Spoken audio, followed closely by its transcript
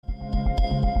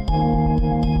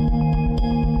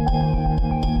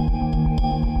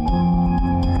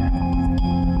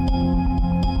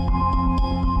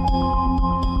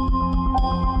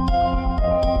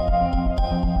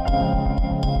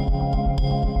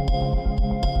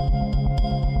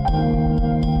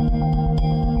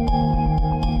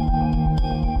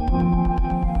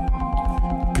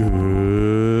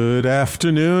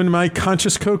afternoon, my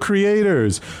conscious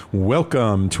co-creators.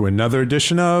 Welcome to another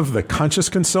edition of the Conscious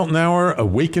Consultant Hour,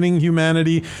 Awakening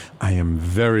Humanity. I am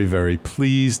very, very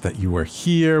pleased that you are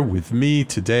here with me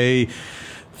today.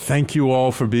 Thank you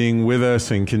all for being with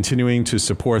us and continuing to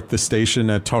support the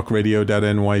station at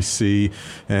talkradio.nyc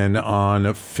and on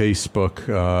Facebook.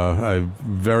 I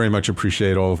very much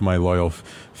appreciate all of my loyal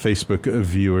Facebook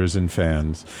viewers and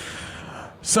fans.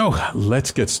 So let's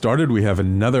get started. We have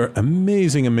another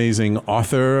amazing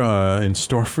author in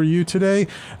store for you today.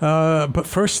 But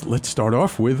first, let's start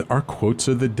off with our quotes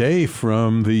of the day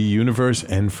from the universe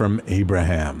and from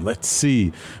Abraham. Let's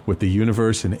see what the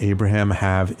universe and Abraham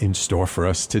have in store for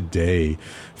us today.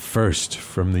 First,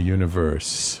 from the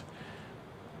universe.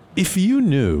 If you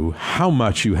knew how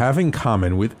much you have in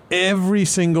common with every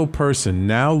single person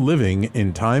now living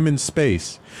in time and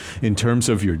space, in terms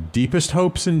of your deepest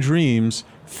hopes and dreams,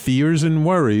 fears and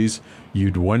worries,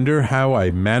 you'd wonder how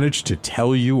I managed to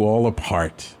tell you all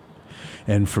apart.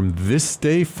 And from this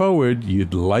day forward,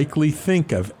 you'd likely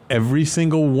think of every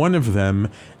single one of them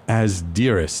as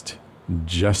dearest,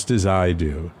 just as I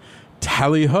do.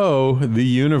 Tally-ho, the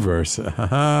universe.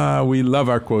 We love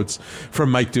our quotes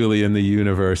from Mike Dooley in the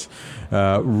universe,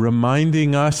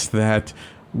 reminding us that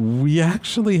we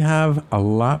actually have a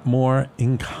lot more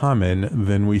in common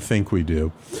than we think we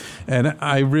do. And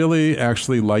I really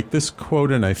actually like this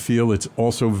quote, and I feel it's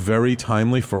also very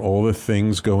timely for all the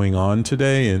things going on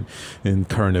today in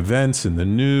current events, in the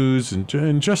news,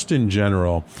 and just in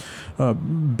general,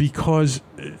 because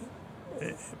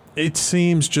it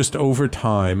seems just over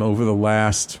time, over the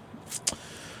last,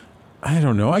 I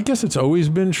don't know, I guess it's always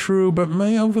been true, but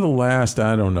over the last,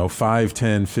 5,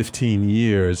 10, 15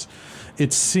 years,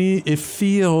 it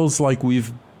feels like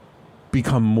we've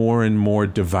become more and more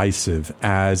divisive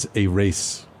as a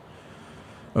race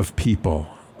of people.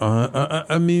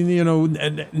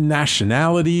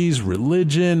 Nationalities,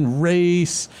 religion,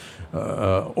 race,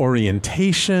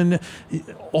 orientation,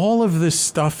 all of this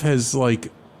stuff has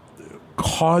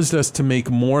caused us to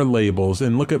make more labels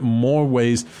and look at more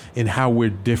ways in how we're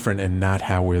different and not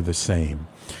how we're the same.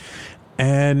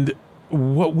 And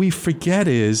what we forget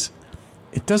is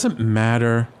it doesn't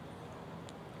matter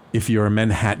if you're a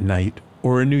Manhattanite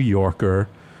or a New Yorker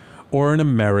or an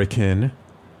American.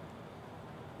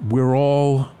 We're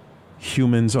all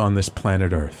humans on this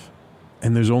planet Earth,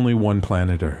 and there's only one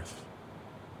planet Earth.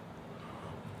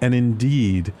 And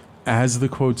indeed, as the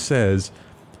quote says,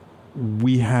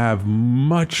 we have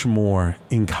much more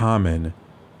in common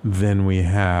than we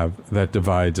have that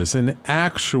divides us. And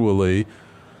actually,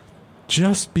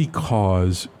 just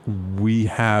because we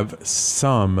have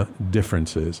some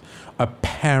differences,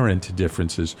 apparent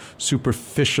differences,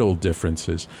 superficial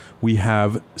differences, we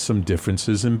have some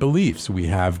differences in beliefs. We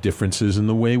have differences in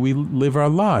the way we live our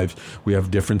lives. We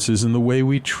have differences in the way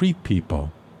we treat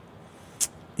people.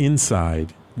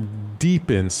 Inside, deep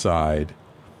inside,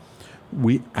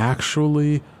 we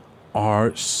actually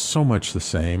are so much the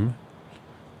same.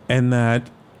 And that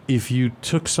if you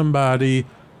took somebody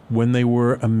when they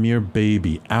were a mere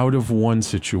baby out of one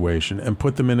situation and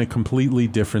put them in a completely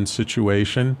different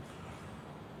situation,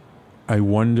 I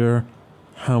wonder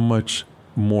how much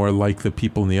more like the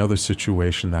people in the other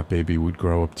situation that baby would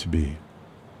grow up to be.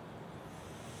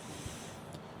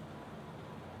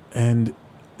 And,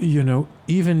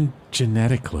 even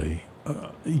genetically,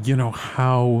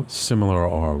 how similar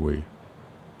are we?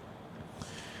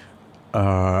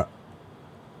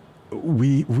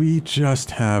 We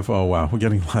just have, oh wow, we're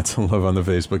getting lots of love on the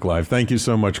Facebook Live. Thank you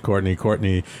so much, Courtney.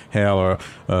 Courtney Hale,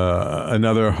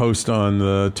 another host on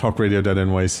the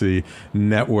talkradio.nyc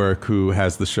network who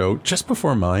has the show just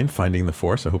before mine, Finding the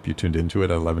Force. I hope you tuned into it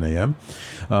at 11 a.m.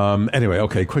 Anyway,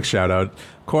 okay, quick shout out.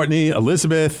 Courtney,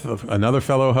 Elizabeth, another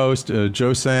fellow host,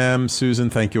 Joe, Sam, Susan,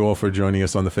 thank you all for joining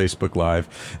us on the Facebook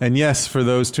Live. And yes, for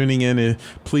those tuning in,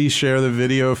 please share the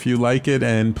video if you like it.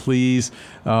 And please,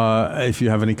 if you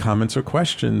have any comments or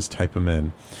questions, type them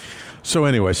in. So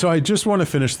anyway, I just want to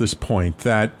finish this point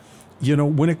that,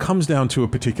 when it comes down to a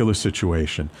particular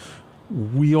situation,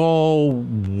 we all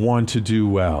want to do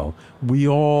well. We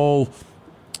all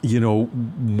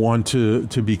want to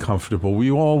be comfortable.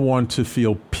 We all want to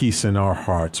feel peace in our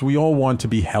hearts. We all want to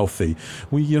be healthy.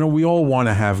 We all want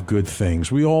to have good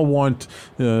things. We all want,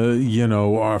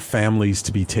 our families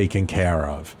to be taken care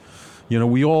of.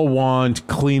 We all want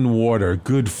clean water,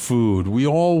 good food. We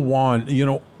all want,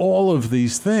 all of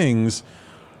these things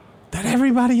that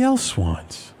everybody else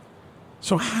wants.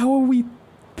 So how are we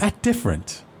that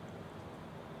different?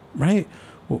 right?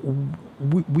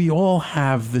 We all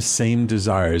have the same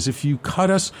desires. If you cut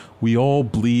us, we all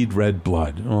bleed red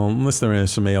blood. Well, unless there are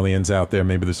some aliens out there,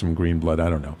 maybe there's some green blood. I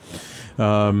don't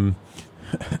know.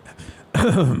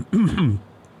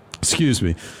 Excuse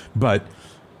me. But,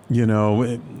 you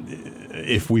know,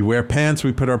 if we wear pants,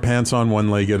 we put our pants on one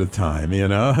leg at a time, you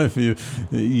know? If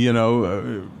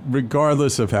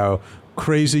regardless of how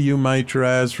crazy you might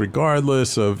dress,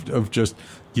 regardless of just,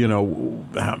 you know,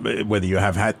 whether you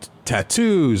have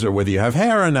tattoos or whether you have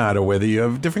hair or not, or whether you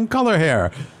have different color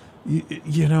hair,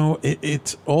 you know,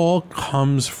 it all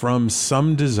comes from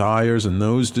some desires, and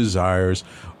those desires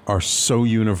are so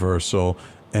universal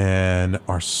and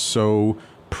are so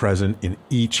present in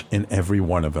each and every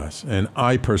one of us. And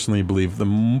I personally believe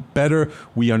the better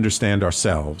we understand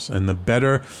ourselves and the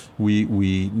better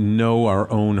we know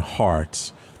our own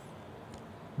hearts,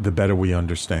 the better we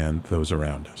understand those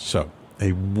around us. So,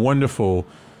 a wonderful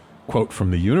quote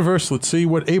from the universe. Let's see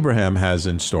what Abraham has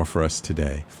in store for us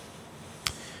today.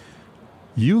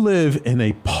 You live in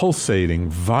a pulsating,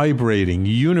 vibrating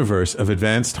universe of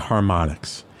advanced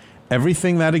harmonics.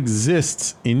 Everything that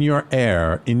exists in your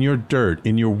air, in your dirt,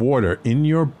 in your water, in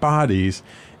your bodies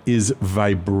is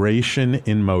vibration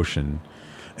in motion.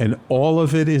 And all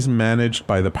of it is managed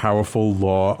by the powerful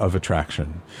law of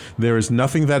attraction. There is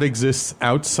nothing that exists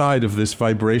outside of this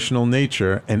vibrational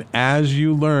nature, and as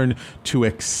you learn to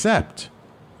accept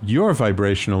your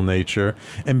vibrational nature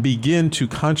and begin to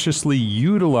consciously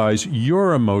utilize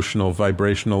your emotional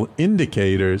vibrational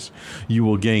indicators, you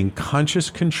will gain conscious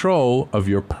control of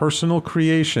your personal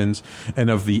creations and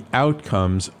of the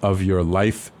outcomes of your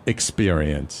life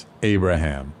experience.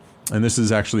 Abraham. And this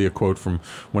is actually a quote from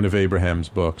one of Abraham's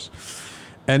books.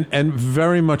 And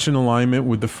very much in alignment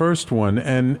with the first one.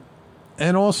 And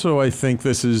also I think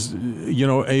this is, you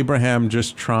know, Abraham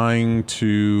just trying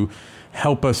to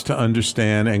help us to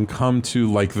understand and come to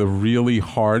like the really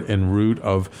heart and root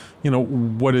of, you know,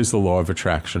 what is the law of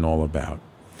attraction all about?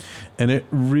 And it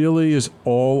really is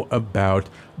all about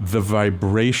the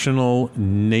vibrational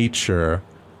nature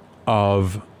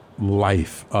of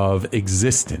life, of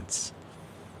existence.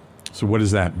 So what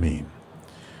does that mean?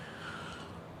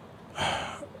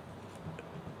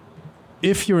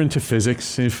 If you're into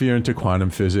physics, if you're into quantum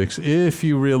physics, if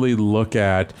you really look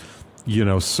at, you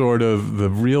know, sort of the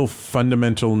real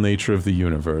fundamental nature of the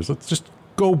universe, let's just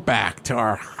go back to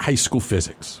our high school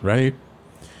physics, right?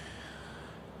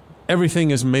 Everything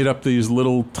is made up of these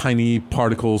little tiny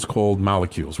particles called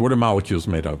molecules. What are molecules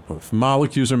made up of?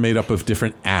 Molecules are made up of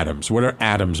different atoms. What are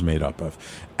atoms made up of?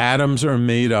 Atoms are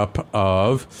made up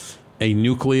of a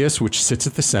nucleus, which sits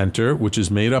at the center, which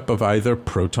is made up of either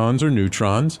protons or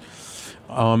neutrons,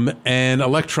 and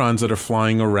electrons that are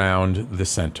flying around the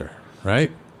center,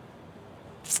 right?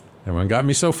 Everyone got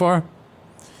me so far?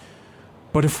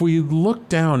 But if we look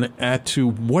down to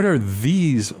what are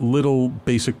these little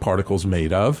basic particles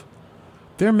made of,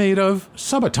 they're made of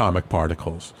subatomic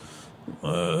particles,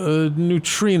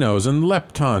 neutrinos and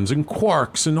leptons and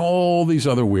quarks and all these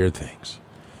other weird things.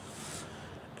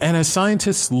 And as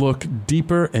scientists look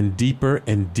deeper and deeper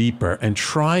and deeper and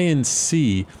try and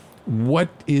see what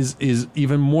is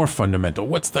even more fundamental,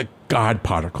 what's the God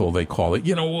particle, they call it.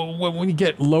 You know, when you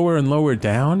get lower and lower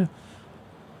down,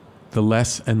 the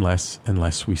less and less and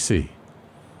less we see.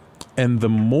 And the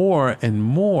more and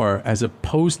more, as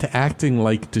opposed to acting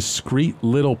like discrete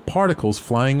little particles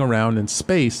flying around in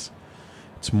space,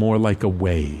 it's more like a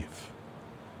wave.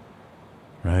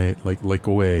 Right? Like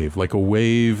a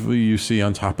wave you see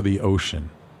on top of the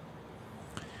ocean.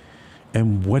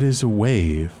 And what is a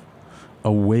wave?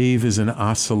 A wave is an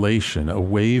oscillation. A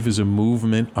wave is a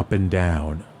movement up and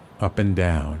down, up and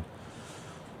down.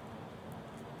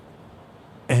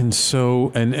 And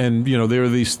so, and you know, there are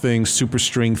these things,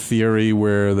 superstring theory,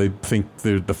 where they think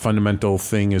the fundamental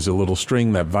thing is a little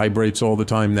string that vibrates all the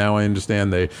time. Now I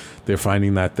understand they're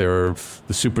finding that the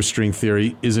superstring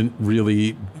theory isn't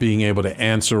really being able to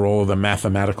answer all of the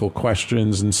mathematical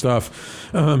questions and stuff.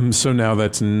 So now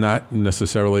that's not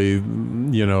necessarily,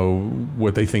 you know,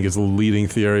 what they think is the leading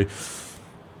theory.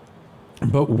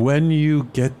 But when you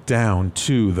get down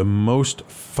to the most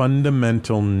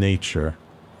fundamental nature,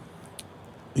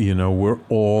 you know, we're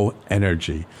all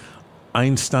energy.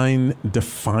 Einstein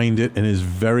defined it in his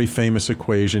very famous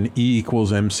equation, E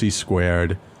equals mc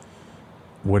squared.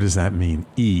 What does that mean?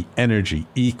 E, energy,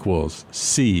 equals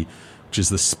C, which is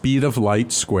the speed of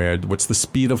light squared. What's the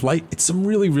speed of light? It's some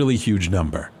really, really huge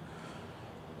number.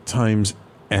 Times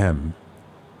M.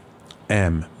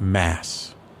 M,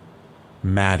 mass,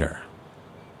 matter.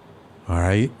 All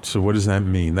right, so what does that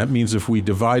mean? That means if we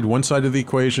divide one side of the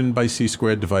equation by c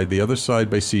squared, divide the other side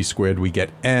by c squared, we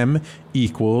get m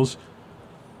equals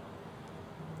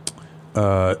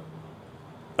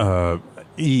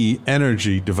E,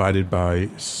 energy, divided by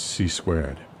c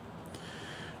squared.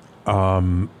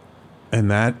 And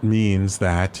that means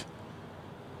that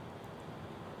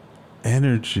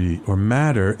energy or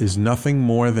matter is nothing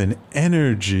more than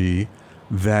energy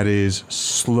that is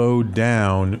slowed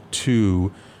down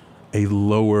to a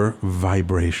lower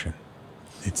vibration.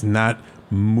 It's not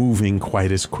moving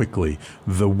quite as quickly.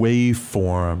 The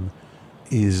waveform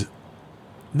is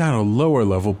not a lower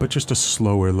level, but just a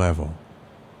slower level.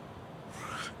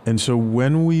 And so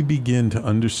when we begin to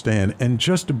understand and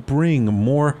just bring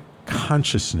more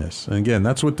consciousness, and again,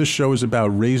 that's what this show is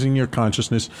about, raising your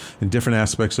consciousness in different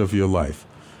aspects of your life.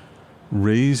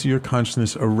 Raise your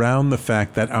consciousness around the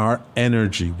fact that our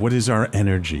energy, what is our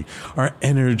energy? Our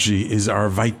energy is our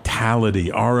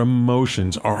vitality, our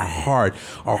emotions, our heart,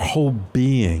 our whole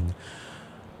being.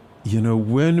 You know,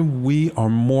 when we are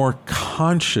more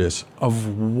conscious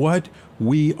of what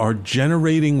we are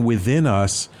generating within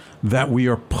us, that we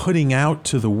are putting out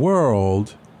to the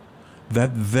world,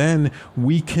 that then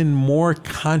we can more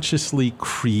consciously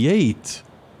create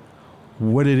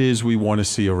what it is we want to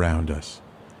see around us.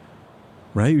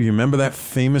 Right? You remember that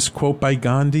famous quote by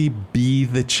Gandhi, "Be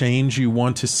the change you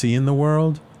want to see in the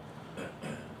world"?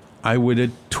 I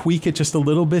would tweak it just a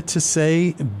little bit to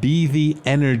say, be the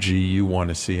energy you want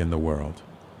to see in the world.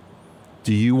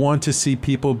 Do you want to see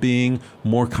people being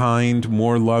more kind,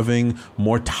 more loving,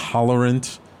 more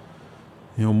tolerant,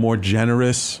 more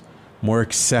generous, more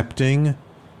accepting?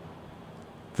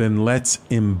 Then let's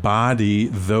embody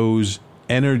those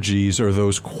energies or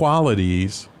those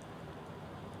qualities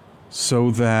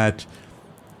so that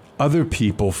other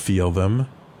people feel them.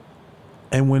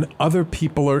 And when other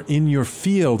people are in your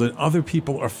field and other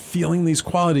people are feeling these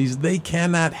qualities, they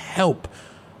cannot help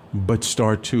but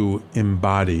start to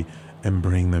embody and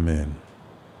bring them in.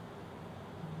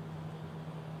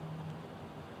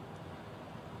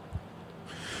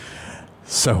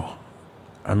 So,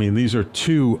 I mean, these are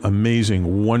two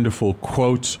amazing, wonderful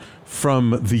quotes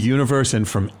from the universe and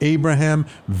from Abraham,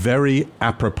 very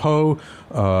apropos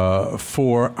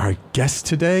for our guest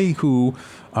today, who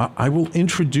I will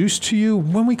introduce to you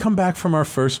when we come back from our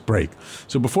first break.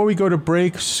 So before we go to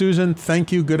break, Susan,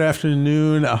 thank you. Good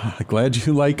afternoon. Glad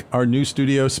you like our new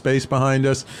studio space behind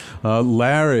us.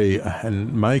 Larry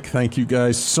and Mike, thank you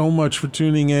guys so much for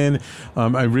tuning in.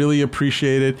 I really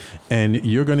appreciate it. And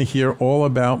you're going to hear all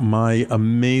about my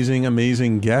amazing,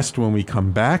 amazing guest when we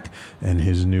come back and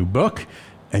his new book.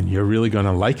 And you're really going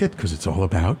to like it because it's all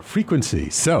about frequency.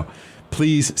 So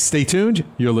please stay tuned.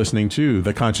 You're listening to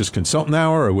The Conscious Consultant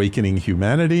Hour, Awakening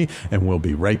Humanity, and we'll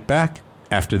be right back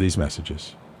after these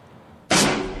messages.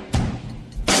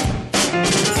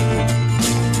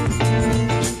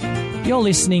 You're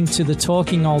listening to the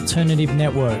Talking Alternative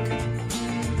Network.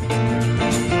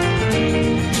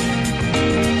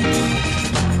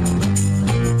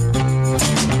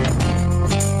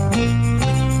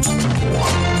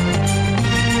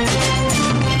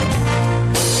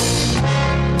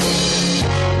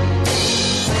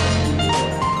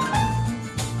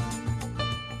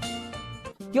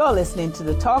 You're listening to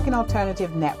the Talking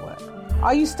Alternative Network.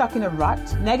 Are you stuck in a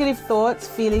rut? Negative thoughts,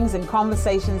 feelings, and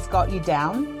conversations got you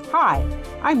down? Hi,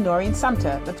 I'm Noreen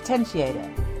Sumter, the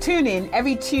Potentiator. Tune in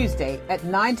every Tuesday at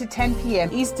 9 to 10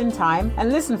 p.m. Eastern Time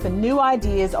and listen for new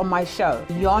ideas on my show,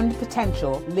 Beyond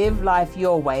Potential, Live Life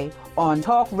Your Way, on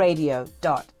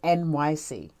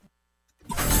talkradio.nyc.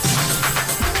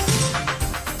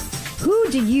 Who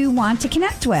do you want to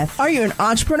connect with? Are you an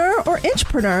entrepreneur or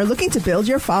intrapreneur looking to build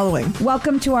your following?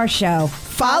 Welcome to our show,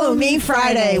 Follow Me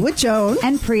Friday with Joan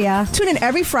and Priya. Tune in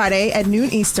every Friday at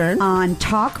noon Eastern on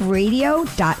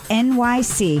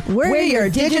talkradio.nyc. We're your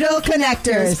digital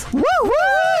connectors. Woo woo!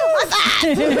 What's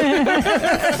that?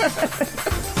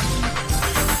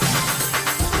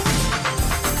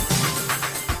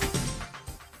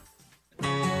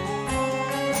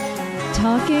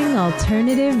 Talking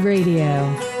Alternative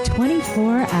Radio,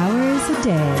 24 hours a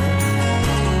day.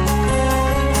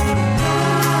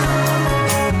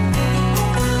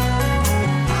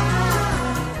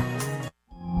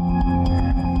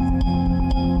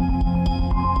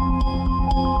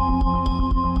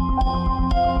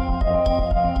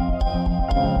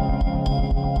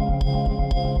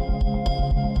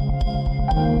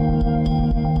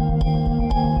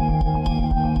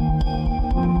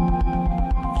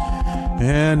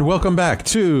 And Welcome back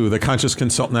to the Conscious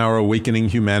Consultant Hour, Awakening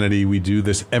Humanity. We do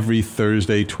this every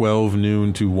Thursday, 12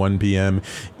 noon to 1 p.m.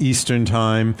 Eastern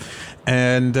Time.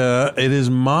 And it is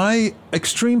my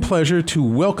extreme pleasure to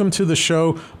welcome to the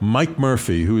show Mike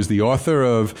Murphy, who is the author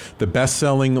of the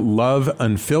best-selling Love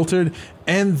Unfiltered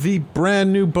and the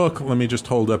brand new book. Let me just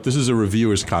hold up. This is a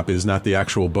reviewer's copy. It's not the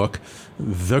actual book.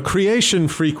 The Creation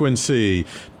Frequency.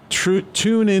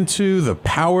 Tune into the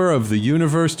power of the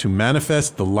universe to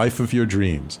manifest the life of your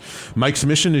dreams. Mike's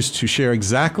mission is to share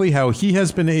exactly how he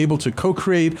has been able to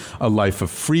co-create a life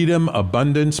of freedom,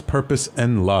 abundance, purpose,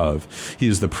 and love. He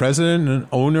is the president and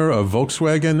owner of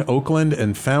Volkswagen Oakland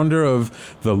and founder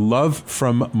of the Love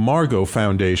from Margot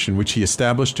Foundation, which he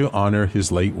established to honor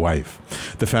his late wife.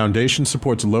 The foundation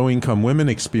supports low-income women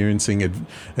experiencing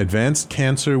advanced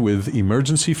cancer with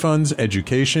emergency funds,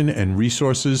 education, and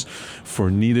resources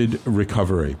for needed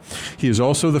recovery. He is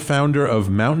also the founder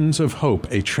of Mountains of Hope,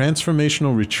 a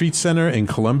transformational retreat center in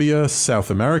Colombia,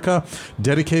 South America,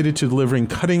 dedicated to delivering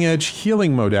cutting-edge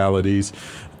healing modalities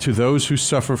to those who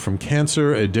suffer from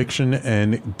cancer, addiction,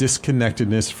 and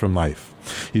disconnectedness from life.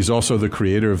 He's also the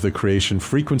creator of the Creation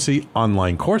Frequency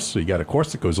online course, so you got a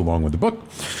course that goes along with the book,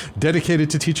 dedicated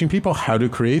to teaching people how to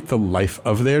create the life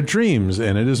of their dreams.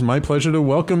 And it is my pleasure to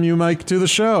welcome you, Mike, to the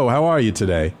show. How are you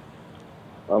today?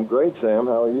 I'm great, Sam.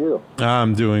 How are you?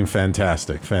 I'm doing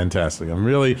fantastic. I'm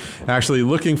really actually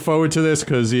looking forward to this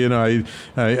because, I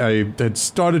had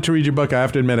started to read your book. I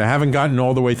have to admit, I haven't gotten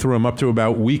all the way through. I'm up to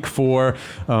about week 4,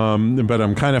 but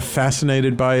I'm kind of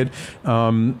fascinated by it.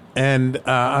 And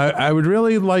I would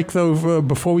really like, though,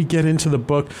 before we get into the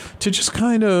book, to just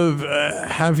kind of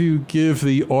have you give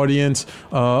the audience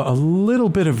a little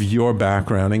bit of your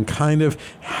background and kind of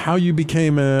how you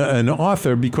became an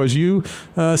author, because you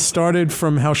started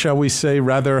from, how shall we say,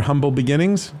 rather humble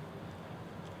beginnings?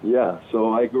 Yeah,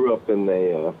 so I grew up in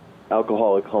a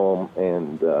alcoholic home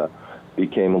and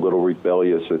became a little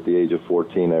rebellious at the age of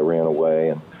 14. I ran away,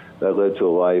 and that led to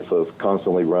a life of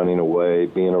constantly running away,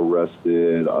 being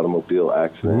arrested, automobile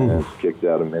accidents, kicked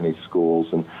out of many schools,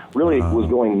 and really was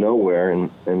going nowhere.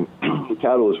 And the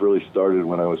catalyst really started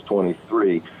when I was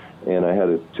 23, and I had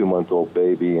a 2-month-old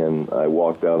baby, and I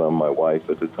walked out on my wife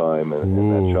at the time and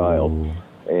that child.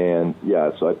 And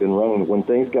yeah, so I've been running. When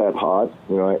things got hot,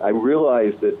 I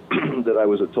realized that that I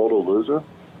was a total loser,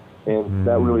 and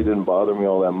that really didn't bother me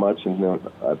all that much. And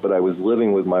but I was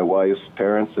living with my wife's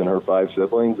parents and her 5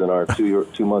 siblings and our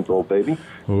 2-month-old baby.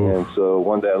 And so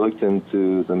one day I looked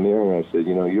into the mirror and I said,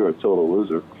 you're a total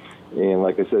loser. And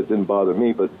like I said, it didn't bother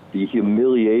me, but the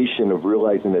humiliation of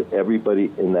realizing that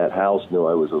everybody in that house knew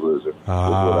I was a loser was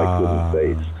what I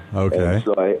couldn't face. Okay. And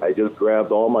so I just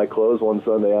grabbed all my clothes one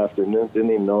Sunday afternoon,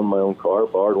 didn't even own my own car,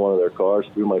 borrowed one of their cars,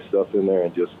 threw my stuff in there,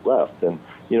 and just left. And,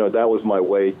 that was my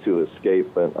way to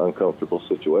escape an uncomfortable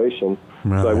situation.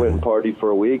 Right. So I went and partied for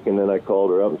a week, and then I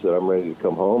called her up and said, I'm ready to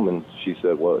come home. And she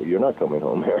said, well, you're not coming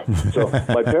home here. So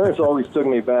my parents always took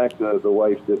me back. The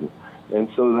wife didn't. And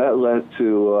so that led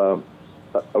to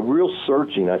a real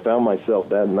searching. I found myself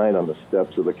that night on the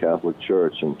steps of the Catholic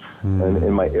Church, and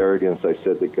in my arrogance, I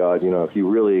said to God, if you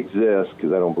really exist,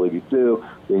 because I don't believe you do,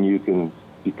 then you can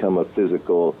become a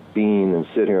physical being and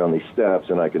sit here on these steps,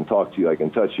 and I can talk to you, I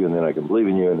can touch you, and then I can believe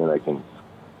in you, and then I can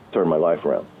turn my life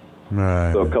around.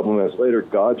 Right. So a couple of minutes later,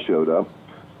 God showed up.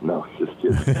 No, just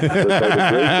kidding. But by the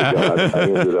grace of God, I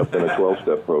ended up in a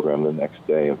 12-step program the next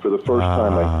day. And for the first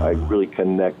time, I really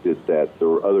connected that there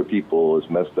were other people as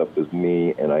messed up as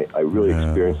me, and I really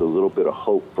experienced a little bit of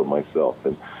hope for myself.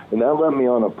 And that led me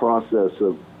on a process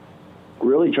of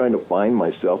really trying to find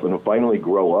myself and to finally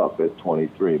grow up at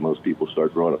 23. Most people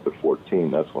start growing up at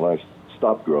 14. That's when I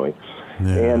stopped growing.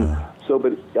 Yeah. And so,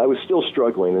 but I was still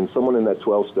struggling, and someone in that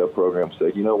 12-step program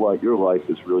said, you know what, your life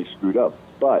is really screwed up,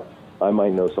 but I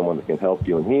might know someone that can help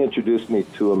you. And he introduced me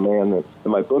to a man that,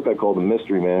 in my book, I called him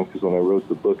Mystery Man, because when I wrote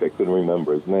the book, I couldn't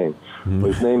remember his name.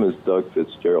 But his name is Doug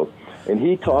Fitzgerald. And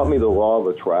he taught me the law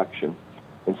of attraction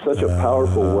in such a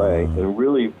powerful way and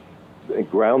really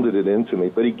grounded it into me.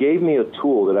 But he gave me a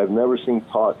tool that I've never seen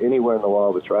taught anywhere in the law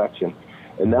of attraction.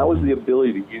 And that was the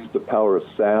ability to use the power of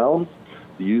sound,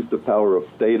 to use the power of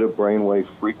theta brainwave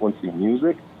frequency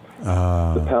music,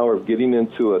 the power of getting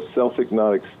into a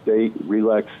self-hypnotic state,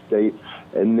 relaxed state,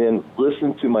 and then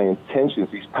listen to my intentions.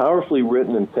 These powerfully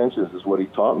written intentions is what he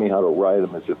taught me how to write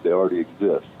them as if they already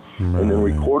exist, and then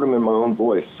record them in my own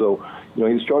voice. So, he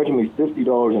was charging me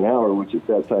 $50 an hour, which at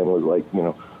that time was like,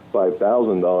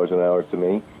 $5,000 an hour to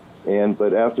me.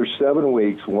 But after 7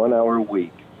 weeks, 1 hour a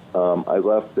week, I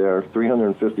left there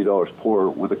 $350 poor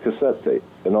with a cassette tape.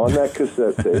 And on that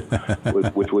cassette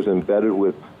tape, which was embedded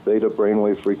with theta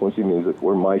brainwave frequency music,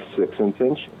 were my 6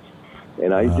 intentions. And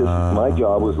my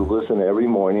job was to listen every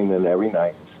morning and every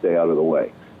night and stay out of the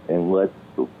way and let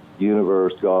the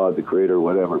universe, God, the creator,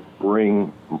 whatever, bring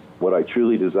what I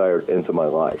truly desired into my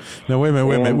life. Now, wait a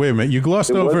minute. You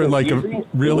glossed over like easy. A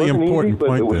really important but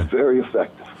point it was there. very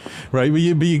effective. Right.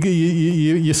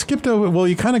 You skipped over, well,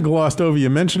 you kind of glossed over, you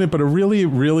mentioned it, but a really,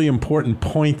 really important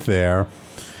point there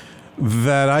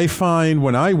that I find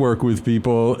when I work with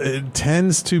people, it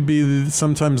tends to be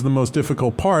sometimes the most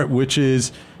difficult part, which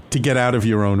is to get out of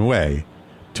your own way,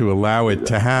 to allow it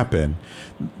to happen.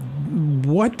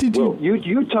 What did you... Well,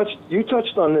 you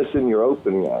touched on this in your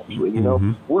opening, actually. You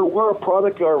know, we're a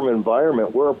product of our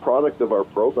environment. We're a product of our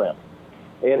programming.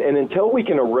 And until we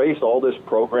can erase all this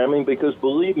programming, because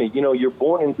believe me, you know, you're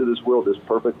born into this world, this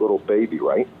perfect little baby,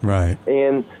 right? Right.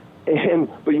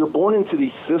 But you're born into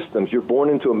these systems. You're born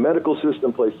into a medical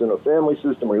system, placed in a family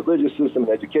system, a religious system, an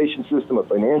education system, a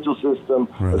financial system,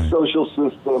 a social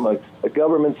system, a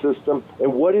government system.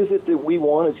 And what is it that we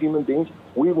want as human beings?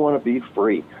 We want to be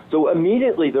free. So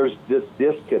immediately there's this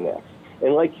disconnect.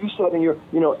 And like you said in your,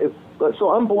 you know, so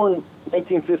I'm born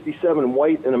 1957,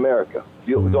 white in America.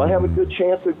 Do I have a good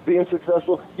chance of being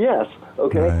successful? Yes.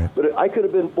 Okay. Right. But I could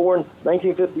have been born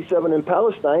 1957 in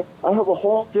Palestine. I have a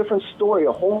whole different story,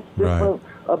 a whole different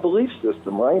belief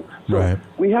system, right? So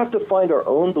we have to find our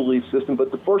own belief system,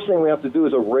 but the first thing we have to do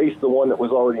is erase the one that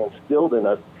was already instilled in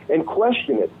us and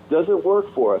question it. Does it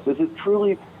work for us? Is it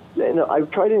truly... You know, I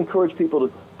try to encourage people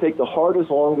to take the hardest,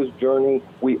 longest journey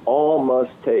we all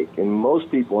must take. And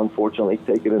most people, unfortunately,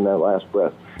 take it in that last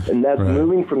breath. And that's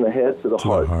moving from the head to the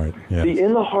heart. Yes. See,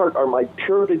 in the heart are my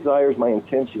pure desires, my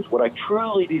intentions, what I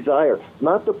truly desire,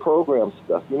 not the program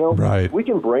stuff. You know, we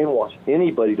can brainwash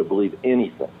anybody to believe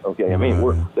anything. Okay, I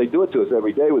mean, they do it to us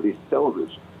every day with these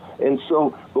televisions. And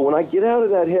so, but when I get out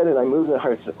of that head and I move to the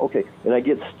heart, I say, okay, and I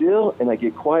get still and I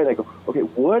get quiet, I go, okay,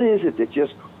 what is it that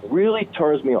just really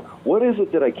turns me on? What is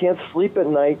it that I can't sleep at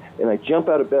night and I jump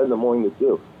out of bed in the morning to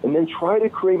do? And then try to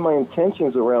create my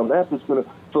intentions around that that's going to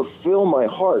fulfill my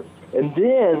heart. And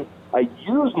then I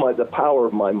use the power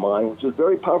of my mind, which is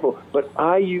very powerful, but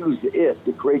I use it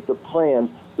to create the plan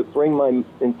to bring my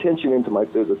intention into my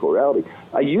physical reality.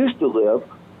 I used to live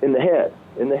in the head.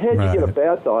 In the head, you get a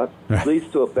bad thought,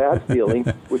 leads to a bad feeling,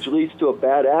 which leads to a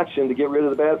bad action to get rid of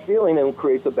the bad feeling and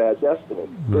creates a bad destiny.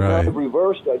 So now the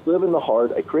reverse, I live in the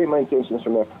heart, I create my intentions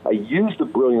from there, I use the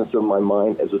brilliance of my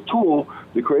mind as a tool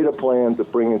to create a plan to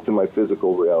bring into my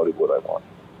physical reality what I want.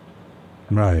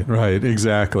 Right,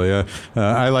 exactly.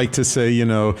 I like to say, you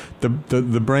know,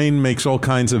 the brain makes all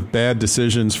kinds of bad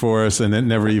decisions for us and it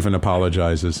never even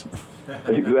apologizes.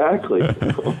 Exactly.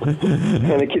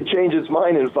 And it can change its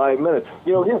mind in 5 minutes.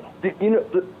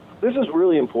 This is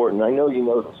really important. I know you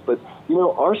know this, but, you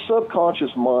know, our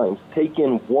subconscious minds take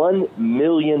in 1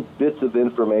 million bits of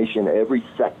information every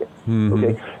second,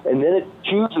 okay? And then it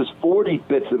chooses 40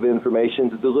 bits of information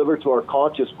to deliver to our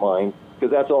conscious mind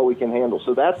because that's all we can handle.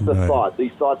 So that's the thought.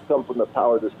 These thoughts come from the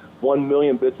power of this 1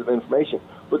 million bits of information.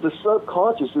 But the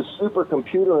subconscious, this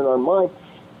supercomputer in our mind,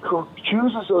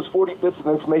 chooses those 40 bits of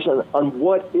information on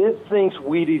what it thinks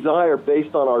we desire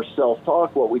based on our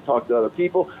self-talk, what we talk to other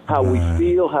people, how we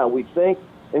feel, how we think.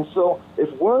 And so if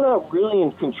we're not really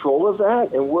in control of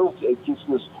that and we're just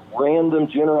this random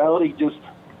generality, just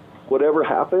whatever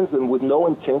happens and with no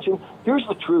intention, here's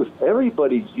the truth.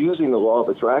 Everybody's using the law of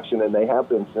attraction, and they have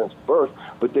been since birth,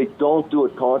 but they don't do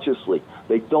it consciously.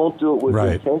 They don't do it with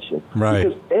intention.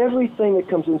 Because everything that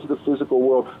comes into the physical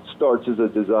world starts as a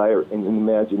desire and an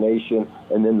imagination,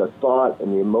 and then the thought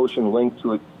and the emotion linked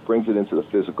to it brings it into the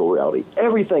physical reality.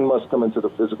 Everything must come into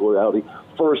the physical reality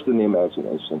first in the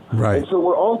imagination. And so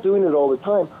we're all doing it all the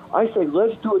time. I say,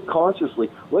 let's do it consciously.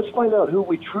 Let's find out who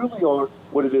we truly are,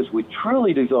 what it is we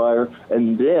truly desire,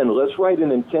 and then let's write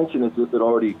an intention as if it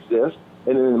already exists.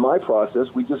 And then in my process,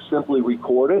 we just simply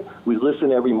record it. We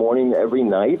listen every morning, every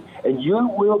night, and you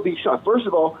will be shocked. First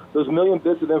of all, those million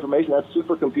bits of information, that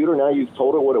supercomputer, now you've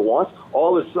told it what it wants.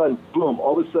 All of a sudden, boom,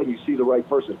 all of a sudden you see the right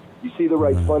person. You see the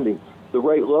right funding. The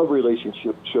right love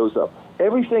relationship shows up.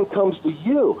 Everything comes to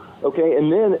you, okay? And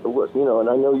then, you know, and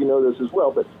I know you know this as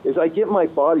well, but as I get my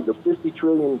body, the 50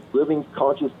 trillion living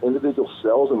conscious individual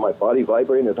cells in my body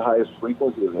vibrating at the highest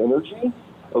frequency of energy,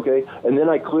 okay? And then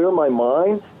I clear my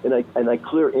mind and I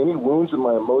clear any wounds in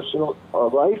my emotional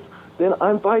life, then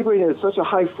I'm vibrating at such a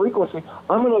high frequency,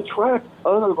 I'm going to attract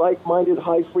other like-minded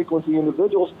high-frequency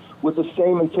individuals with the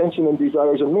same intention and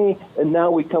desires of me, and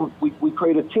now we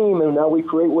create a team, and now we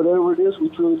create whatever it is we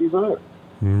truly desire.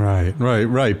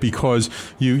 Right. Because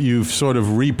you've sort of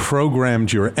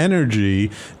reprogrammed your energy,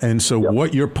 and so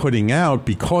what you're putting out,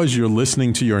 because you're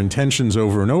listening to your intentions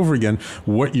over and over again,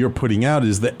 what you're putting out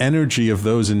is the energy of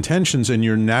those intentions, and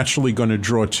you're naturally going to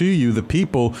draw to you the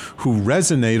people who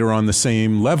resonate or on the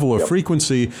same level or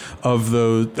frequency of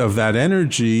that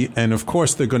energy, and of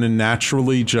course they're going to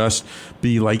naturally just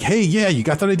be like, hey, yeah, you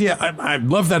got that idea? I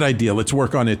love that idea. Let's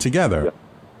work on it together.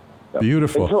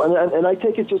 Beautiful. And I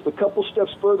take it just a couple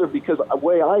steps further, because the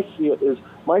way I see it is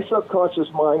my subconscious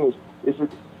mind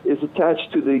is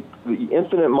attached to the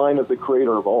infinite mind of the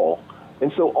creator of all.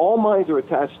 And so all minds are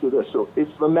attached to this. So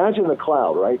imagine the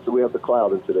cloud, right? So we have the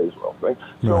cloud in today's world, right?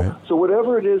 So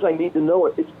whatever it is I need to know,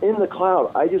 it's in the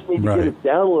cloud. I just need to get it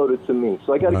downloaded to me.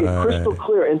 So I got to get crystal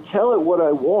clear and tell it what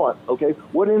I want, okay?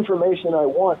 What information I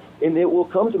want, and it will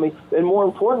come to me. And more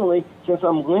importantly, since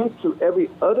I'm linked to every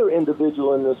other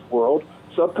individual in this world,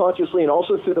 subconsciously and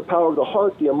also through the power of the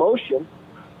heart, the emotion,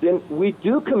 then we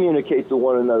do communicate to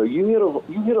one another. You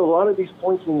hit a lot of these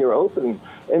points in your opening.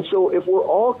 And so if we're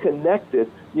all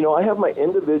connected, I have my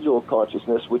individual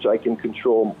consciousness, which I can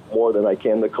control more than I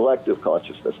can the collective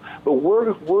consciousness. But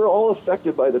we're all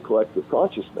affected by the collective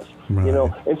consciousness,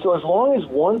 And so as long as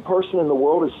one person in the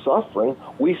world is suffering,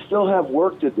 we still have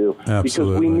work to do. Absolutely.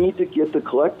 Because we need to get the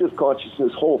collective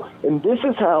consciousness whole. And this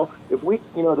is how, if we,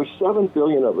 there's 7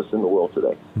 billion of us in the world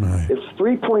today. Right. If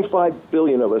 3.5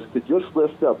 billion of us could just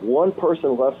lift up one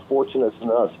person less fortunate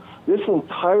than us, this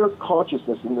entire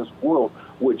consciousness in this world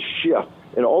would shift.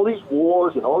 And all these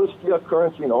wars and all this fiat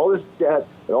currency and all this debt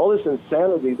and all this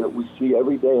insanity that we see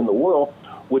every day in the world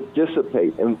would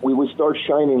dissipate. And we would start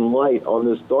shining light on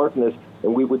this darkness,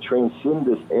 and we would transcend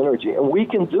this energy. And we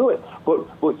can do it.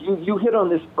 But you hit on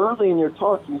this early in your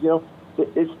talk.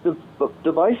 It's the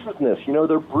divisiveness.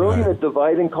 They're brilliant at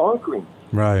divide and conquering.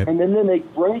 Right. And then they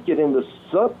break it into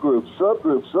subgroup.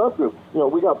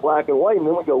 We got black and white, and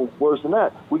then we go worse than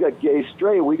that. We got gay,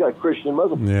 straight, we got Christian,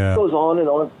 Muslim. Yeah. It goes on and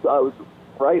on.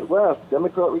 Right, left,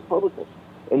 Democrat, Republican.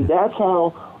 And that's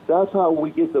how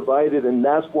we get divided, and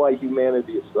that's why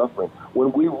humanity is suffering.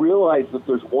 When we realize that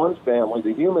there's one family,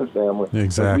 the human family,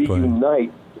 exactly, and we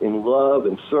unite in love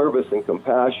and service and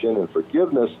compassion and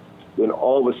forgiveness, then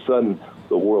all of a sudden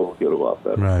the world will get a lot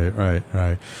better.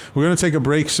 Right. We're going to take a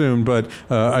break soon, but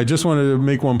I just wanted to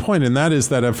make one point, and that is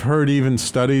that I've heard even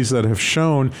studies that have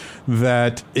shown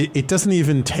that it doesn't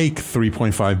even take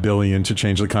 3.5 billion to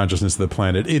change the consciousness of the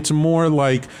planet. It's more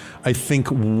like, I think,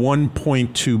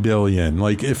 1.2 billion,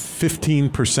 like if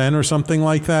 15% or something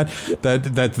like that,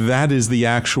 that is the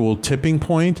actual tipping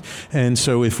point. And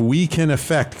so if we can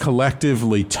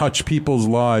collectively touch people's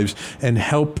lives and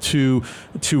help to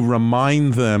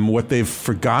remind them what they've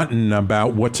forgotten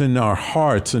about what's in our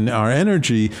hearts and our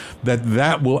energy,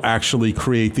 that will actually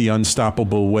create the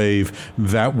unstoppable wave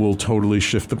that will totally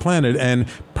shift the planet. And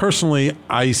personally,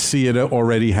 I see it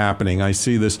already happening. I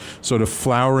see this sort of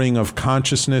flowering of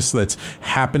consciousness that's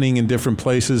happening in different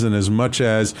places. And as much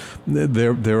as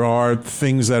there are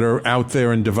things that are out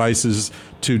there and devices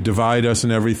to divide us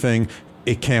and everything,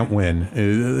 it can't win.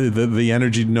 The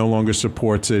energy no longer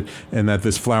supports it, and that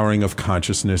this flowering of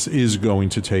consciousness is going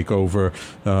to take over,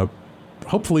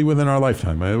 hopefully within our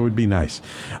lifetime. It would be nice.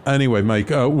 Anyway,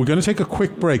 Mike, we're going to take a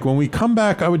quick break. When we come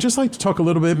back, I would just like to talk a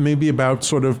little bit maybe about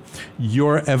sort of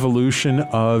your evolution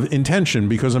of intention,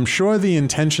 because I'm sure the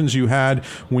intentions you had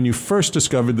when you first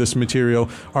discovered this material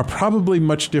are probably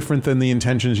much different than the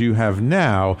intentions you have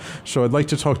now. So I'd like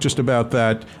to talk just about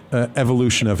that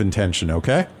evolution of intention,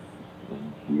 okay?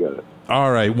 You got it.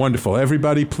 All right, wonderful.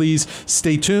 Everybody, please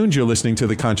stay tuned. You're listening to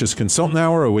the Conscious Consultant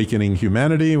Hour, Awakening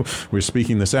Humanity. We're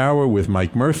speaking this hour with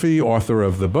Mike Murphy, author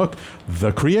of the book,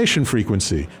 The Creation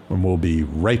Frequency, and we'll be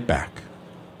right back.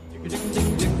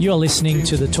 You're listening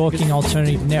to the Talking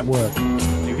Alternative Network.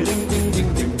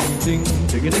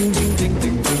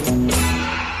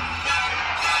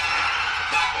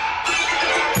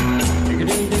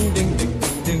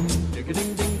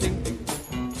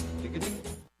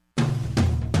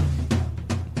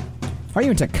 Are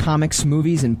you into comics,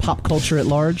 movies, and pop culture at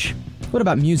large? What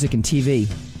about music and TV?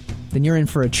 Then you're in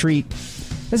for a treat.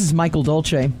 This is Michael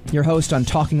Dolce, your host on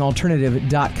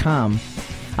TalkingAlternative.com.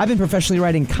 I've been professionally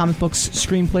writing comic books,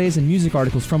 screenplays, and music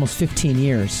articles for almost 15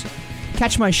 years.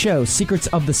 Catch my show, Secrets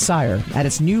of the Sire, at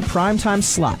its new primetime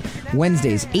slot,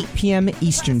 Wednesdays, 8 p.m.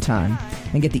 Eastern Time,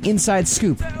 and get the inside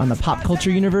scoop on the pop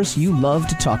culture universe you love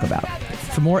to talk about.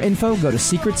 For more info, go to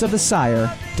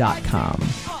secretsofthesire.com.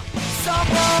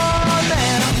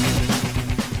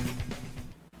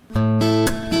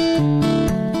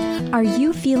 Are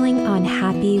you feeling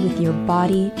unhappy with your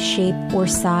body, shape, or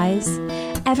size?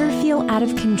 Ever feel out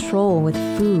of control with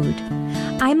food?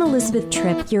 I'm Elizabeth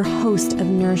Tripp, your host of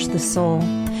Nourish the Soul.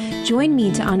 Join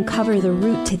me to uncover the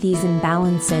root to these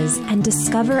imbalances and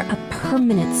discover a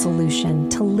permanent solution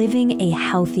to living a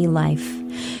healthy life.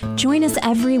 Join us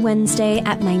every Wednesday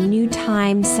at my new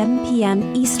time, 7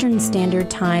 p.m. Eastern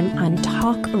Standard Time on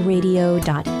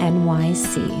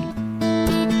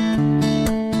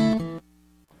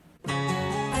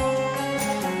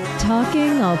talkradio.nyc.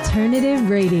 Talking Alternative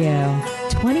Radio,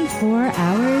 24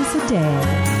 hours a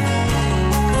day.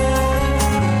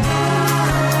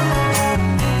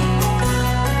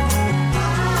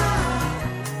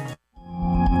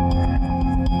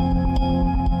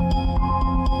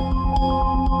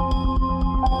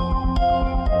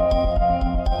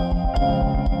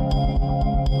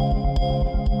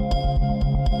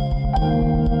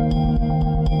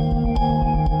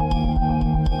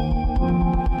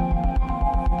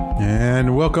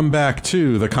 Welcome back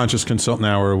to the Conscious Consultant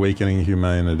Hour, Awakening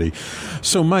Humanity.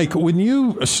 So, Mike, when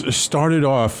you started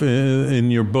off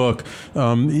in your book,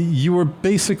 you were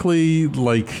basically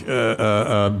like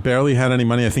barely had any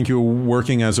money. I think you were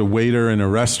working as a waiter in a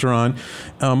restaurant.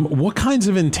 What kinds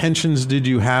of intentions did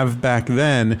you have back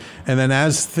then? And then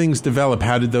as things develop,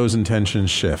 how did those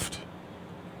intentions shift?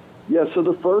 Yeah, so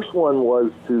the first one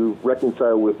was to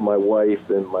reconcile with my wife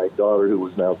and my daughter, who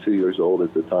was now 2 years old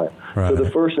at the time. Right. So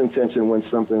the first intention went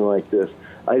something like this.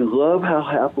 I love how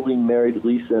happily married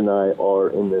Lisa and I are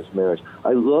in this marriage.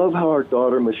 I love how our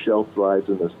daughter Michelle thrives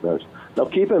in this marriage. Now,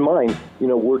 keep in mind,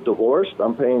 we're divorced.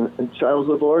 I'm paying child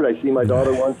support. I see my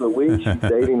daughter once a week. She's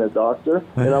dating a doctor.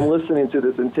 And I'm listening to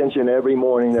this intention every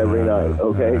morning, every night,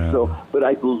 okay? But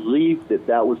I believed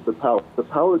that was the power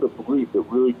of the belief that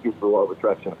really keeps the law of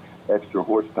attraction extra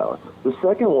horsepower. The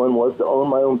second one was to own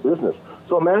my own business.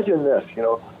 So imagine this,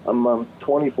 I'm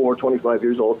 24, 25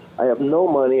 years old. I have no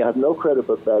money. I have no credit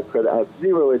but bad credit. I have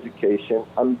zero education.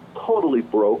 I'm totally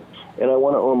broke, and I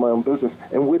want to own my own business.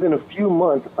 And within a few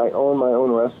months, I own my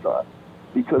own restaurant.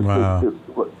 Because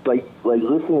like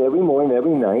listening every morning,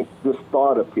 every night, this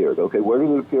thought appeared. Okay, where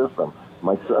did it appear from?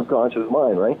 My subconscious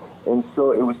mind, right? And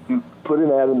so it was to put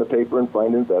an ad in the paper and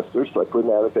find investors. So I put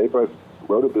an ad in the paper. I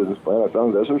wrote a business plan, I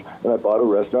found investors, and I bought a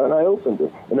restaurant, and I opened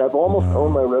it. And I've almost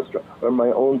owned my restaurant, or my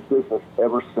own business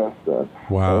ever since then.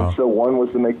 Wow. And so one was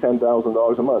to make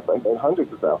 $10,000 a month. I made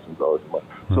hundreds of thousands of dollars a month.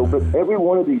 So, but every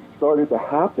one of these started to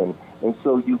happen, and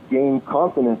so you gain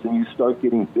confidence, and you start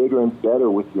getting bigger and better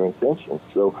with your intentions.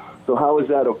 So how has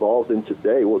that evolved in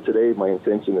today? Well, today my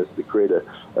intention is to create a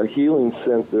healing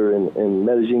center in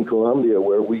Medellin, Colombia,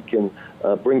 where we can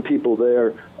bring people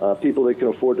there, people that can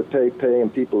afford to pay,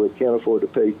 and people that can't afford to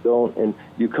pay don't. And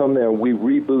you come there, and we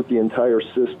reboot the entire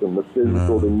system, the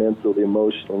physical, the mental, the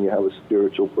emotional, and you have a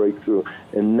spiritual breakthrough.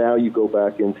 And now you go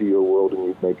back into your world, and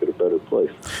you make it a better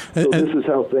place. So this is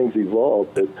how things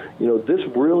evolve. That, this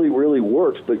really, really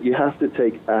works, but you have to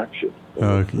take action.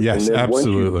 Yes, and then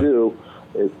absolutely. Once you do,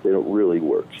 it really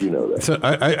works, that. So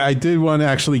I did want to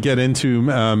actually get into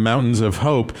Mountains of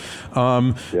Hope,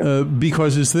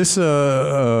 because is this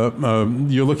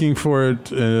you're looking for it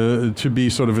to be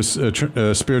sort of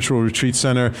a spiritual retreat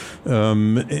center,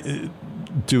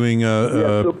 doing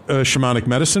a shamanic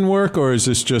medicine work, or is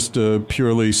this just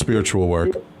purely spiritual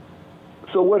work?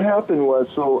 So what happened was,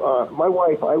 my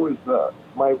wife,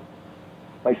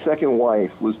 my second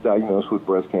wife was diagnosed with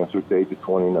breast cancer at the age of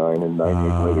 29, and 9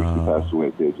 years later she passed away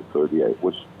at the age of 38,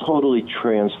 which totally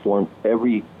transformed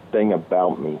everything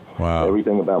about me. Wow.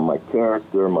 Everything about my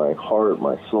character, my heart,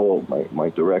 my soul, my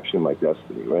direction, my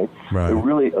destiny, right? It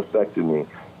really affected me.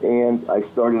 And I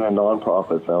started a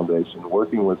nonprofit foundation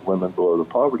working with women below the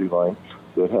poverty line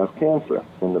that have cancer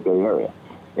in the Bay Area.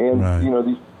 And,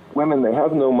 these women, they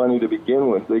have no money to begin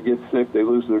with. They get sick, they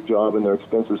lose their job, and their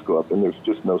expenses go up, and there's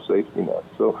just no safety net.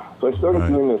 So I started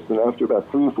doing this, and after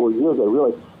about 3 or 4 years, I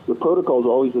realized the protocol is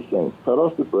always the same. Cut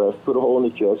off the breast, put a hole in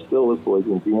the chest, fill with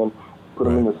poison, put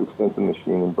them in this expensive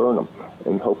machine and burn them,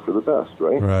 and hope for the best,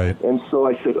 right? And so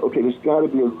I said, okay, there's got to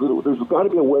be a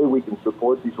way we can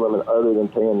support these women other than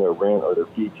paying their rent or their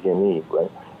PG&E,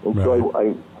 right? And so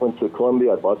I went to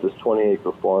Colombia. I bought this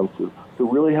 20-acre farm to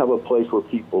really have a place where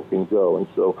people can go. And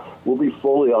so we'll be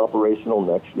fully operational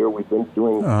next year. We've been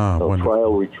doing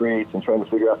trial retreats and trying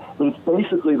to figure out. But it's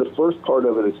basically the first part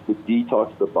of it is to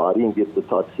detox the body and get the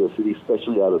toxicity,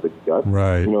 especially out of the gut.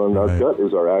 And our gut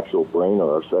is our actual brain,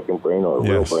 or our second brain, or our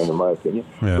real brain, in my opinion.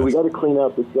 So we got to clean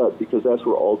out the gut, because that's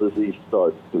where all disease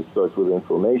starts. It starts with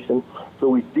inflammation. So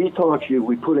we detox you.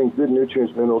 We put in good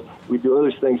nutrients, minerals. We do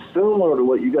other things similar to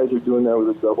what you guys are doing now with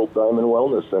the Double Diamond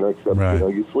Wellness Center, except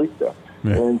you sleep there.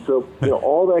 And so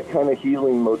all that kind of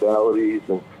healing modalities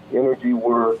and energy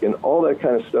work and all that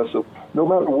kind of stuff. So no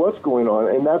matter what's going on,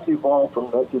 and that's evolved from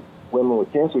not just women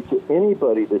with cancer to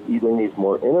anybody that either needs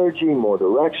more energy, more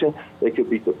direction. They could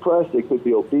be depressed, they could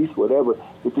be obese, whatever.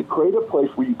 But to create a place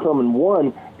where you come and,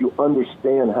 one, you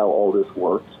understand how all this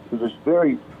works, because there's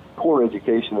very poor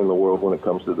education in the world when it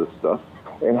comes to this stuff,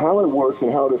 and how it works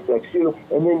and how it affects you.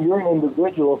 And then you're an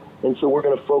individual, and so we're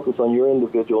going to focus on your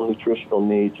individual nutritional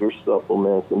needs, your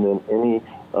supplements, and then any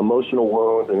emotional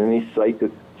wounds and any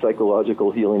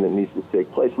psychological healing that needs to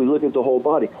take place. We look at the whole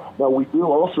body. Now, we do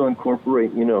also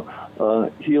incorporate,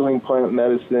 healing plant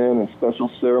medicine and special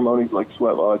ceremonies like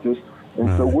sweat lodges.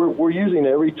 And so we're using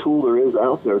every tool there is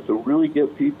out there to really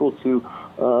get people to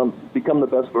become the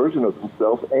best version of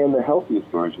themselves and the healthiest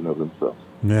version of themselves.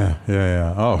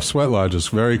 Yeah. Oh, sweat lodges,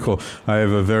 very cool. I have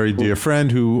a very dear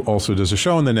friend who also does a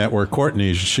show on the network,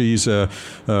 Courtney. She's a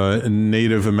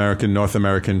Native American, North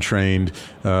American trained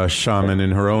shaman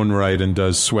in her own right, and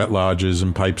does sweat lodges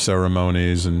and pipe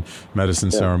ceremonies and medicine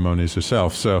ceremonies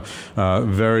herself. So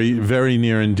very, very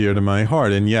near and dear to my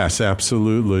heart. And yes,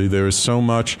 absolutely, there is so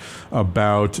much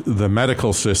about the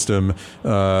medical system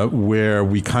where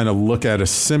we kind of look at a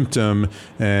symptom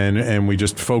and we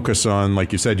just focus on,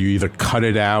 like you said, you either cut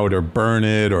it out or burn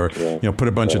it or put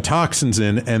a bunch of toxins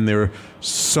in, and there are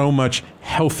so much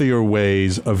healthier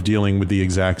ways of dealing with the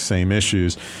exact same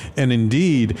issues. And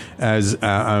indeed, as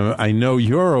I know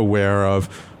you're aware of,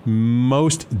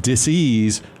 most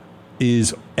disease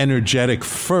is energetic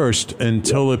first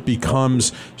until it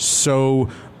becomes so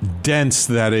dense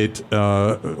that it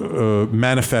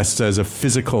manifests as a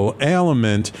physical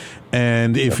ailment.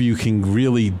 And if you can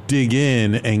really dig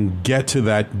in and get to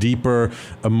that deeper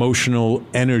emotional,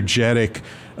 energetic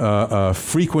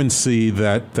frequency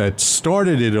that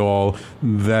started it all,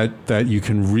 that you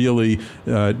can really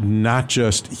not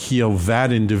just heal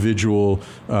that individual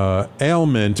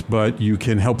ailment, but you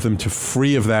can help them to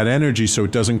free of that energy so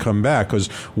it doesn't come back. Because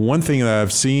one thing that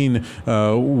I've seen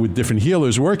with different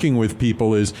healers working with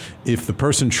people is if the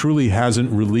person truly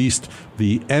hasn't released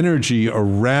the energy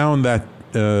around that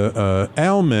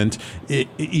ailment,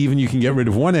 even you can get rid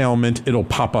of one ailment, it'll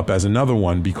pop up as another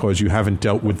one because you haven't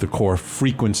dealt with the core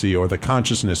frequency or the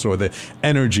consciousness or the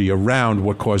energy around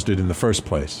what caused it in the first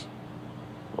place.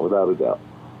 Without a doubt.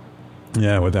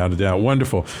 Yeah, without a doubt.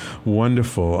 Wonderful.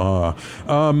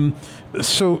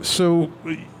 So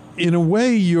in a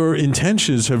way, your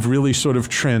intentions have really sort of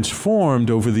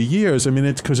transformed over the years. I mean,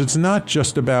 it's because it's not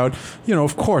just about,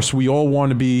 of course, we all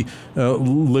want to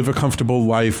live a comfortable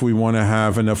life. We want to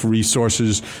have enough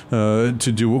resources to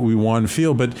do what we want and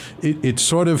feel. But it's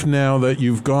sort of now that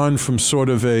you've gone from sort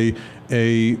of a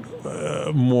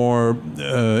more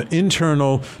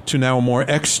internal to now more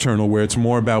external, where it's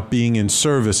more about being in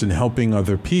service and helping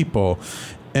other people.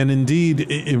 And indeed,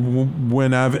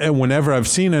 whenever I've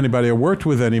seen anybody or worked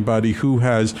with anybody who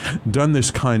has done this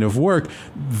kind of work,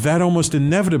 that almost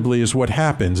inevitably is what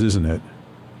happens, isn't it?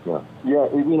 Yeah.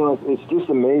 It's just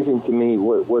amazing to me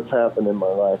what's happened in my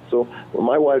life. So when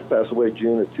my wife passed away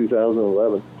June of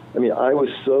 2011, I mean, I was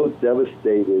so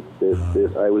devastated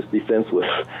that I was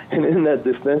defenseless. And in that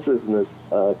defensiveness,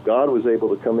 God was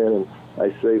able to come in and, I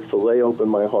say, fillet open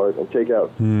my heart and take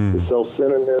out the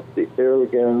self-centeredness, the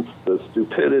arrogance, the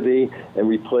stupidity, and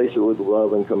replace it with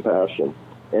love and compassion.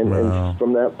 And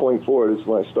from that point forward is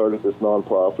when I started this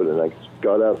nonprofit, and I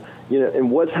got out.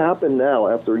 And what's happened now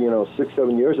after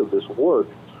 6-7 years of this work,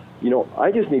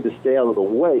 I just need to stay out of the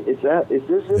way. It's as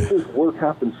if this work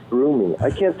happens through me.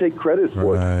 I can't take credit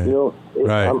for it.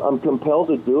 I'm compelled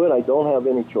to do it. I don't have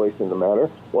any choice in the matter.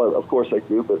 Well, of course I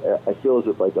do, but I feel as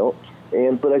if I don't.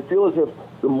 But I feel as if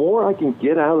the more I can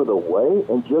get out of the way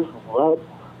and just let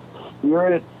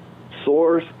Spirit,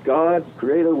 Source, God,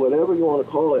 Creator, whatever you want to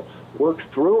call it, work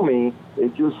through me,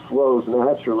 it just flows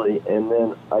naturally, and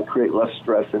then I create less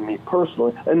stress in me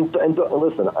personally. And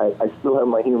listen, I still have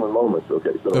my human moments,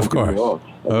 okay? So of course.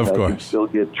 I can still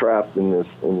get trapped in the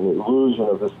illusion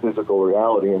of this physical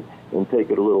reality and take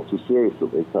it a little too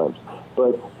seriously at times.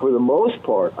 But for the most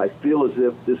part, I feel as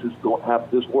if this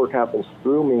work happens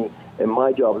through me, and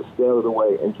my job is to stay out of the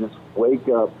way and just wake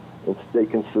up and stay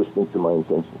consistent to my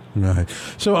intentions. Right.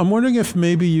 So I'm wondering if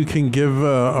maybe you can give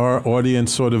our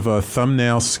audience sort of a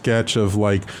thumbnail sketch of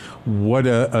like what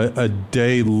a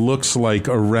day looks like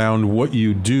around what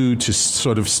you do to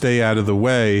sort of stay out of the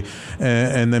way.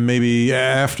 And then maybe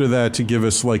after that to give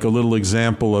us like a little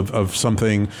example of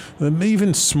something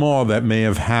even small that may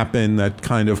have happened that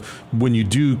kind of, when you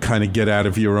do kind of get out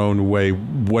of your own way,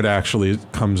 what actually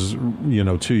comes,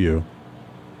 to you.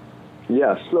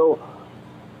 Yeah. So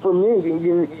for me,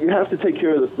 you have to take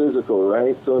care of the physical,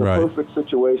 right? So in a perfect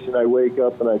situation, I wake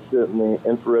up and I sit in the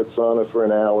infrared sauna for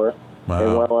an hour. Wow.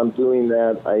 And while I'm doing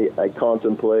that, I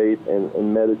contemplate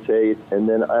and meditate. And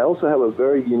then I also have a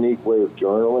very unique way of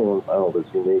journaling. I don't know if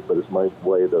it's unique, but it's my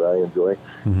way that I enjoy.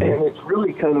 Mm-hmm. And it's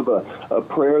really kind of a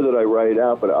prayer that I write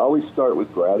out, but I always start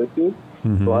with gratitude.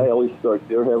 Mm-hmm. So I always start,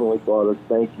 Dear Heavenly Father,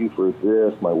 thank you for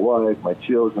this, my wife, my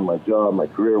children, my job, my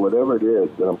career, whatever it is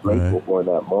that I'm grateful for in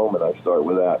that moment. I start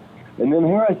with that. And then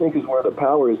here I think is where the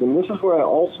power is. And this is where I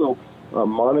also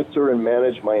monitor and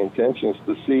manage my intentions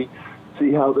to see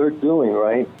how they're doing,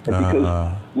 right? And because,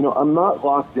 I'm not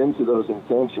locked into those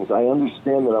intentions. I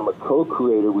understand that I'm a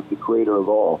co-creator with the creator of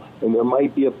all, and there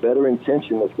might be a better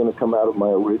intention that's going to come out of my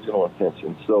original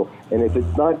intention. So, and if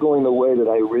it's not going the way that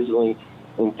I originally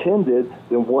intended,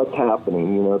 then what's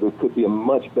happening? There could be a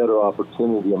much better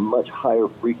opportunity, a much higher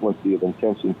frequency of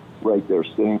intention right there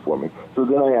sitting for me. So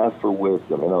then I ask for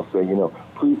wisdom, and I'll say,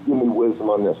 please give me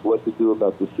wisdom on this, what to do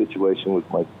about this situation with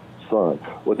my son,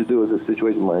 what to do with this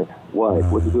situation with my wife,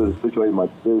 what to do with this situation with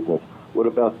my business, what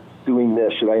about doing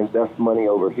this, should I invest money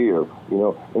over here,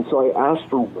 And so I ask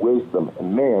for wisdom,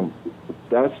 and man,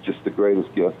 that's just the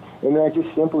greatest gift. And then I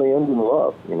just simply end in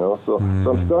love, So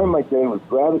I'm starting my day with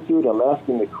gratitude. I'm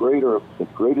asking the creator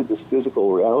that created this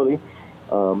physical reality,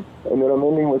 and then I'm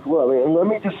ending with love. And let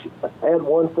me just add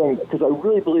one thing, because I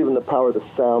really believe in the power of the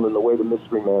sound and the way the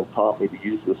Mystery Man taught me to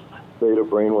use this theta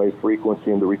brainwave frequency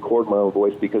and to record my own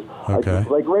voice, because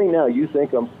like right now you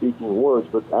think I'm speaking words,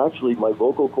 but actually my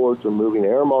vocal cords are moving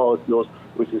air molecules,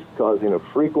 which is causing a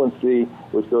frequency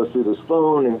which goes through this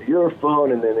phone, into your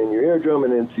phone, and then in your eardrum,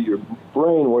 and into your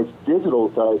brain, where it's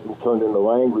digitalized and turned into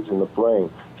language in the brain.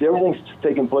 See, everything's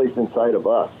taking place inside of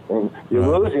us, and the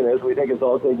illusion is we think it's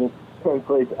all taking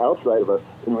place outside of us.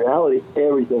 In reality,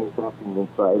 everything is happening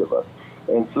inside of us.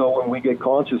 And so when we get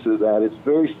conscious of that, it's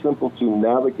very simple to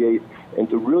navigate and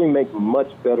to really make much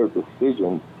better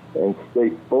decisions and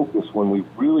stay focused when we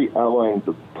really outline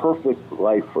the perfect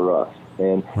life for us.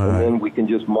 And then we can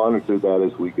just monitor that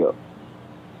as we go.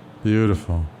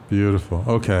 Beautiful.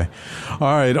 Okay.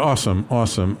 All right. Awesome.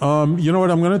 You know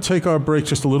what? I'm going to take our break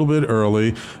just a little bit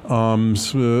early,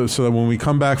 so that when we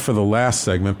come back for the last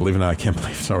segment, believe it or not, I can't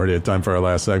believe it's already time for our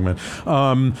last segment.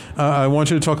 I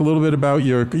want you to talk a little bit about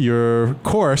your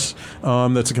course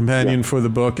that's a companion for the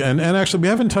book, and actually we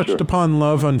haven't touched upon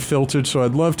Love Unfiltered, so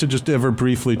I'd love to just ever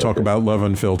briefly talk about Love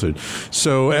Unfiltered.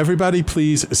 So everybody,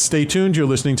 please stay tuned. You're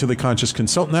listening to the Conscious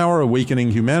Consultant Hour,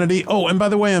 Awakening Humanity. Oh, and by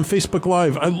the way, on Facebook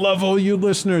Live, I love all you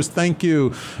listeners. Thank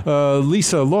you,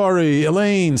 Lisa, Laurie,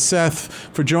 Elaine, Seth,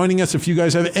 for joining us. If you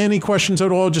guys have any questions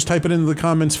at all, just type it into the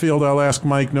comments field. I'll ask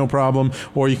Mike, no problem.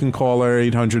 Or you can call our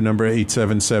 800 number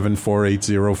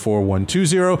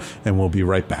 877-480-4120, and we'll be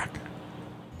right back.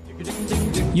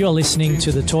 You're listening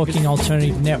to the Talking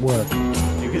Alternative Network.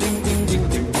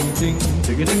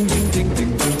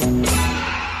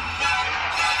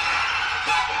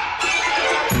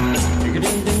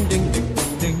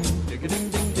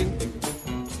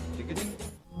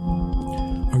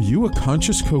 Are you a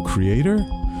conscious co-creator?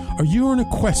 Are you on a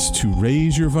quest to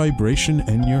raise your vibration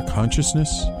and your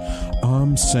consciousness?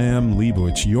 I'm Sam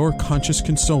Leibowitz, your conscious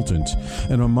consultant,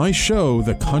 and on my show,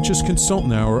 The Conscious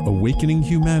Consultant Hour, Awakening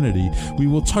Humanity, we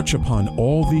will touch upon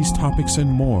all these topics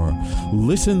and more.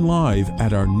 Listen live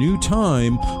at our new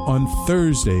time on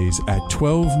Thursdays at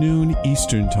 12 noon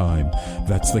Eastern Time.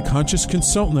 That's The Conscious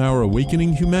Consultant Hour,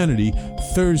 Awakening Humanity,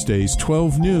 Thursdays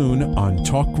 12 noon on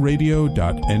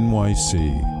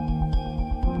talkradio.nyc.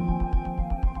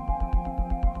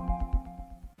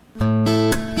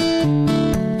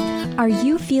 Are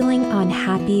you feeling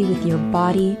unhappy with your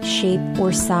body, shape,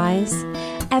 or size?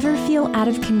 Ever feel out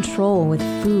of control with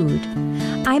food?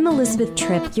 I'm Elizabeth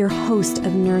Tripp, your host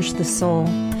of Nourish the Soul.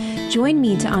 Join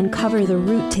me to uncover the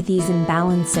root to these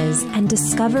imbalances and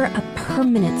discover a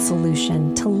permanent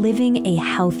solution to living a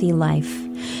healthy life.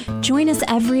 Join us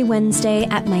every Wednesday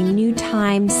at my new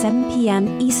time, 7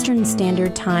 p.m. Eastern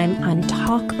Standard Time on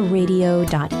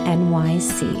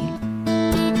talkradio.nyc.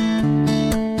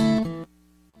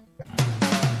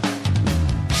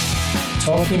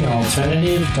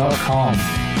 TalkingAlternative.com.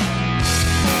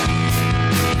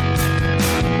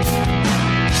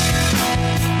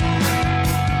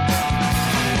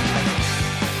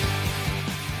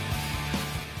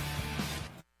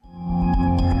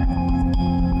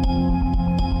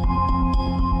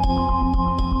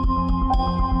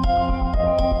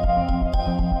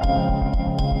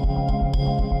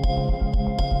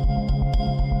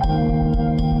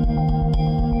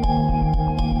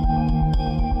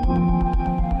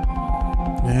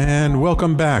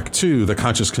 Welcome back to the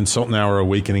Conscious Consultant Hour,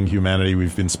 Awakening Humanity.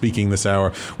 We've been speaking this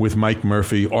hour with Mike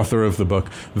Murphy, author of the book,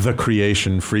 The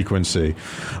Creation Frequency.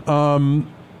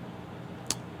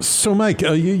 So, Mike,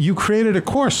 you created a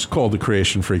course called The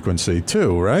Creation Frequency,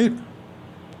 too, right?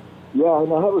 Yeah,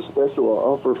 and I have a special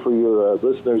offer for your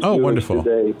listeners wonderful.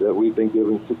 today that we've been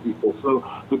giving to people. So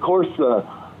the course, I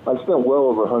spent well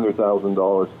over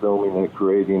 $100,000 filming and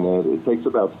creating it. It takes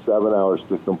about 7 hours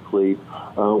to complete.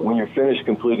 When you're finished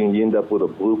completing, you end up with a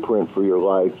blueprint for your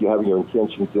life. You have your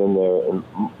intentions in there and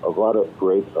a lot of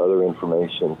great other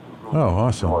information. Oh,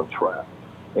 awesome. On track.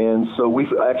 And so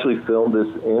we've actually filmed this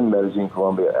in Medellin,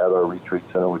 Colombia at our retreat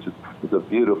center, which is a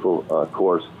beautiful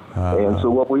course. And so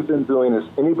what we've been doing is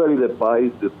anybody that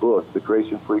buys the book, The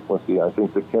Creation Frequency, I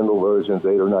think the Kindle version's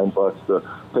 $8 or $9, the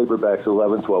paperback's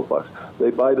 $11, $12.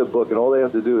 They buy the book, and all they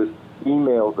have to do is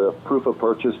email the proof of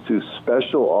purchase to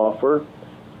special offer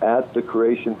at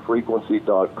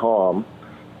thecreationfrequency.com,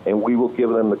 and we will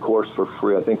give them the course for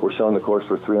free. I think we're selling the course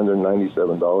for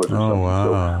 $397 or something. Oh,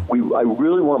 wow. So I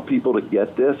really want people to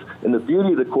get this. And the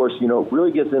beauty of the course,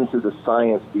 really gets into the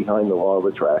science behind the law of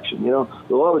attraction. The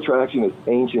law of attraction is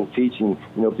ancient teaching,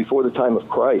 before the time of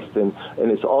Christ, and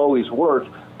it's always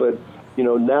worked. But,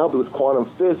 now with quantum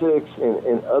physics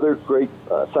and other great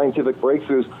scientific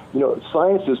breakthroughs,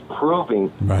 science is proving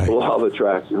the law of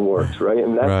attraction works, right?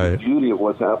 And that's the beauty of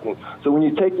what's happening. So when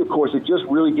you take the course, it just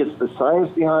really gets the science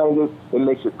behind it. It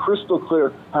makes it crystal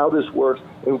clear how this works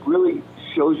and really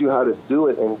shows you how to do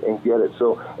it and get it.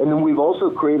 So, and then we've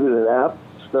also created an app.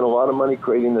 Spent a lot of money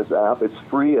creating this app. It's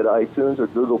free at iTunes or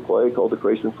Google Play, called The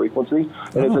Creation Frequency.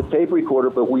 And it's a tape recorder,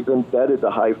 but we've embedded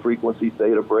the high-frequency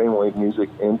theta brainwave music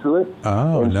into it.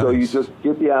 Oh, and nice. so you just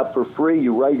get the app for free.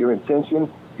 You write your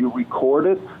intention. You record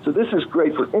it. So this is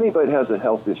great for anybody that has a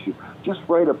health issue. Just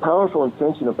write a powerful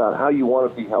intention about how you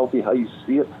want to be healthy, how you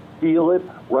see it, feel it,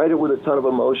 write it with a ton of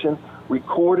emotion.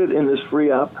 Record it in this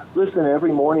free app. Listen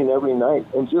every morning, every night,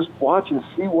 and just watch and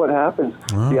see what happens.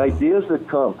 The ideas that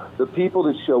come, the people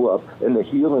that show up, and the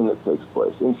healing that takes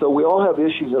place. And so we all have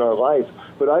issues in our life,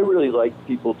 but I really like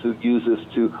people to use this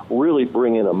to really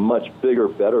bring in a much bigger,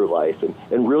 better life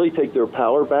and really take their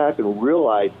power back and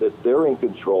realize that they're in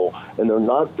control and they're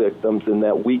not victims, and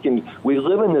that we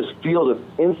live in this field of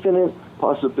infinite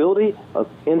possibility, of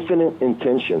infinite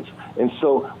intentions. And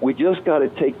so we just got to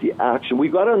take the action.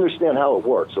 We've got to understand how it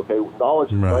works, okay?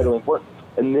 Knowledge is vitally important.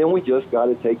 And then we just got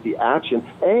to take the action.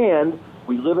 And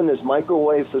we live in this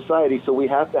microwave society, so we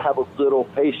have to have a little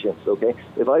patience, okay?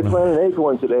 If I plant an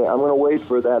acorn today, I'm going to wait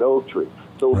for that oak tree.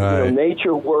 So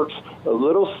nature works a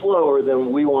little slower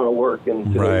than we want to work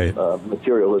in today's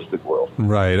materialistic world.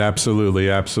 Right, absolutely.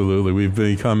 We've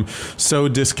become so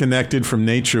disconnected from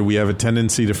nature, we have a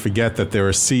tendency to forget that there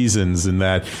are seasons and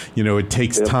that, it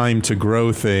takes time to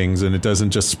grow things and it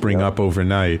doesn't just spring up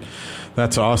overnight.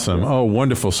 That's awesome. Oh,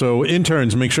 wonderful. So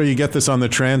interns, make sure you get this on the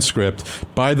transcript.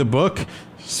 Buy the book.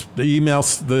 Email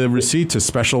the receipt to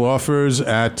special offers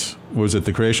at,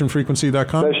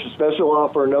 thecreationfrequency.com? Special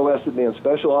offer, no S at the end.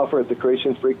 Special offer at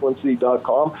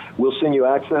thecreationfrequency.com. We'll send you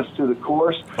access to the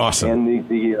course. Awesome. And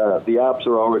the apps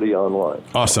are already online.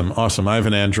 Awesome. I have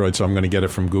an Android, so I'm going to get it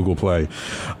from Google Play.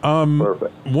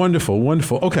 Perfect.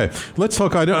 Wonderful. Okay, let's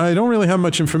talk. I don't really have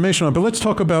much information on it, but let's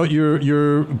talk about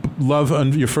your love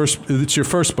on your first. It's your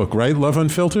first book, right? Love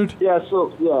Unfiltered.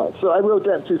 So I wrote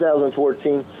that in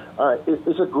 2014.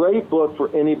 It's a great book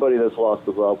for anybody that's lost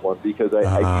a loved one, because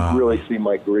I really see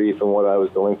my grief and what I was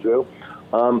going through.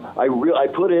 I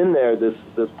put in there this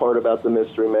part about the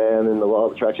mystery man and the law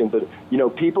of attraction, but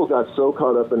people got so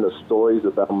caught up in the stories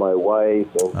about my wife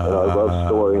and our love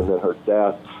story and then her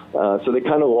death. So they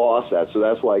kind of lost that. So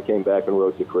that's why I came back and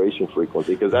wrote The Creation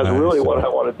Frequency, because that's really what I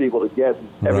wanted people to get.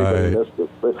 Everybody missed it.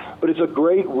 But it's a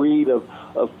great read of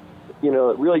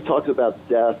it really talks about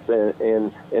death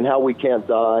and how we can't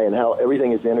die and how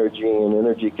everything is energy, and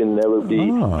energy can never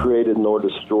be created nor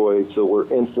destroyed. So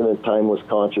we're infinite, timeless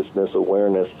consciousness,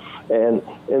 awareness. And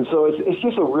so it's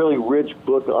just a really rich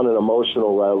book on an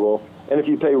emotional level. And if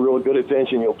you pay real good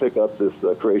attention, you'll pick up this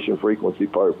creation frequency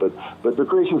part. But the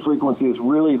creation frequency is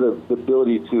really the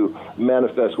ability to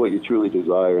manifest what you truly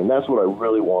desire. And that's what I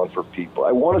really want for people.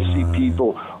 I want to see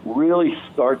people really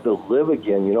start to live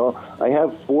again. I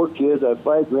have 4 kids. I have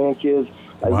 5 grandkids.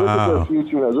 I look at their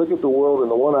future, and I look at the world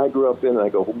and the one I grew up in, and I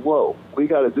go, whoa, we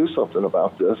got to do something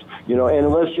about this.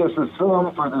 And let's just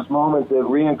assume for this moment that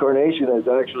reincarnation is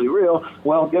actually real.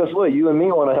 Well, guess what? You and me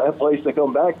want to have a place to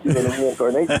come back to and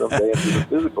reincarnate someday into the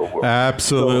physical world.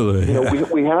 Absolutely.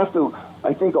 So, we have to,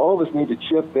 I think all of us need to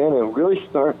chip in and really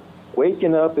start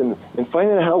waking up and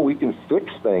finding out how we can fix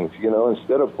things,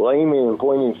 instead of blaming and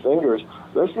pointing fingers.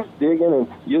 Let's just dig in and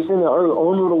just in our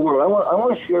own little world. I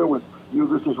want to share with you,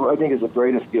 this is what I think is the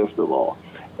greatest gift of all.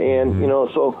 And, you know,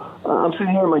 so I'm sitting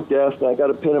here at my desk, and I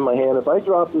got a pen in my hand. If I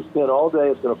drop this pen all day,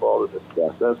 it's going to fall to this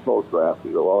desk. That's called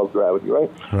gravity, the law of gravity, right?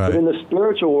 But in the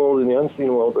spiritual world, in the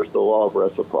unseen world, there's the law of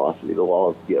reciprocity, the law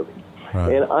of giving.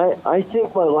 Right. And I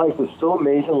think my life is so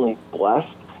amazingly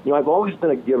blessed. You know, I've always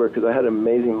been a giver because I had an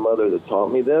amazing mother that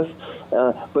taught me this,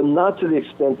 but not to the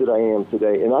extent that I am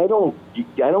today. And I don't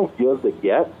give to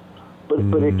get, but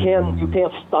you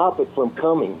can't stop it from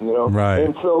coming. You know, right?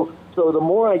 And so the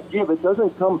more I give, it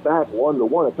doesn't come back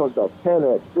 1-to-1. It comes back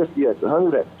 10x, 50x,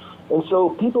 100x. And so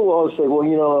people will always say, well,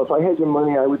 you know, if I had your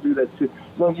money, I would do that too.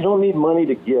 No, you don't need money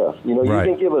to give. You know, you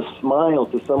can give a smile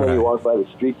to someone you walk by the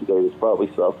street today that's probably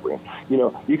suffering. You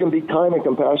know, you can be kind and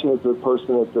compassionate to the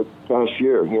person at the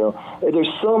cashier. You know, and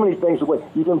there's so many things.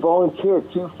 You can volunteer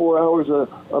 2-4 hours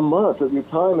a month of your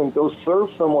time and go serve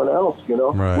someone else. You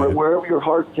know, wherever your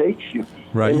heart takes you.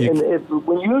 Right. And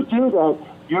when you do that,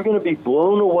 you're going to be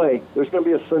blown away. There's going to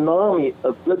be a tsunami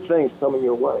of good things coming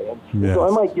your way. And so I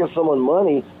might give someone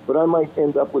money, but I might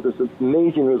end up with this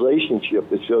amazing relationship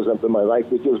that shows up in my life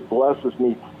that just blesses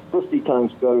me 50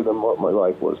 times better than what my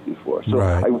life was before. So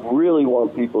I really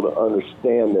want people to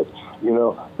understand that, you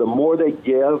know, the more they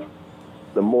give,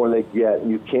 the more they get.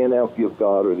 You can't outgive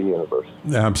God or the universe.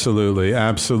 Absolutely,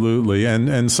 absolutely.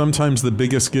 And sometimes the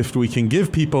biggest gift we can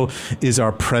give people is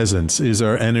our presence, is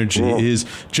our energy, is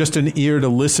just an ear to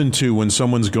listen to when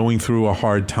someone's going through a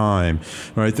hard time,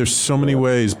 right? There's so many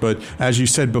ways, but as you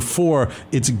said before,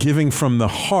 it's giving from the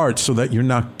heart so that you're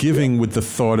not giving with the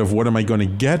thought of what am I going to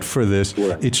get for this?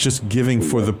 It's just giving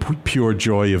for the pure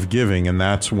joy of giving, and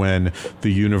that's when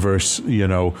the universe, you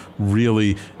know,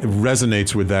 really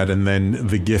resonates with that, and then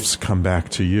the gifts come back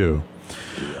to you.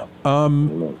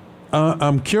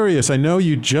 I'm curious. I know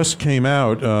you just came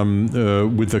out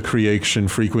with the creation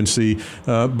frequency,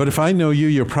 but if I know you,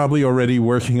 you're probably already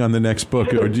working on the next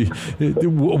book. Or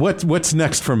what's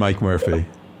next for Mike Murphy?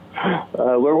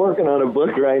 We're working on a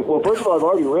book, right? Well, first of all, I've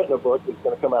already written a book that's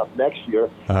going to come out next year,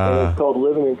 and it's called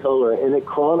Living in Color, and it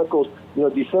chronicles, you know,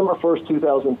 December 1st,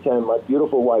 2010, my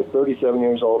beautiful wife, 37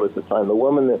 years old at the time, the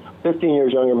woman that 15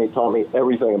 years younger than me taught me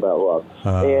everything about love.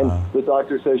 And the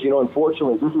doctor says, you know,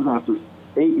 unfortunately, this is after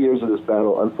 8 years of this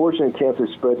battle, unfortunately, cancer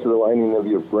spread to the lining of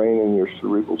your brain and your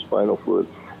cerebral spinal fluid.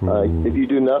 If you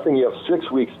do nothing, you have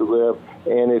 6 weeks to live,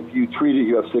 and if you treat it,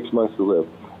 you have 6 months to live.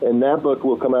 And that book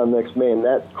will come out next May, and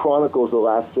that chronicles the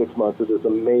last 6 months of this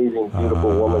amazing,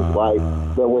 beautiful woman's life.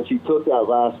 That when she took that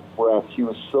last breath, she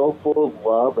was so full of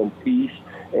love and peace,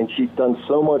 and she'd done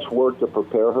so much work to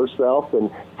prepare herself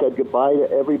and said goodbye to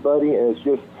everybody. And it's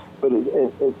just, but I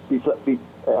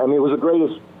mean, it was the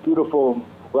greatest, beautiful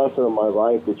lesson of my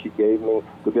life that she gave me,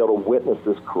 to be able to witness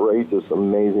this courageous,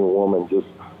 amazing woman just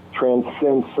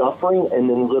transcend suffering and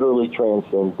then literally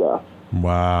transcend death.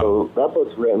 Wow. So that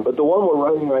book's written. But the one we're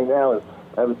writing right now is,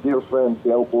 I have a dear friend,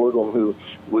 Dale Borglum, who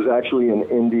was actually in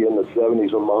India in the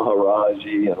 70s with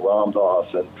Maharaji and Ram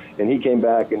Dass, and he came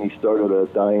back and he started a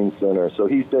dying center. So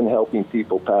he's been helping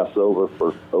people pass over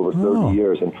for over 30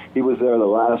 years. And he was there the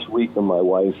last week of my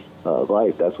wife's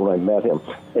life. That's when I met him.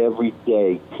 Every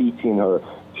day, teaching her,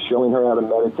 showing her how to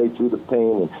meditate through the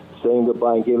pain and saying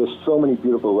goodbye, and gave us so many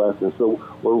beautiful lessons. So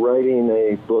we're writing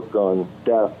a book on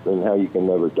death and how you can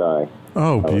never die.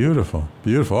 Oh, beautiful.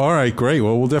 Beautiful. All right, great.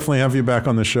 Well, we'll definitely have you back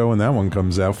on the show when that one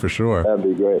comes out for sure. That'd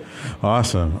be great.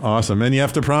 Awesome. Awesome. And you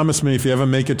have to promise me, if you ever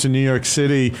make it to New York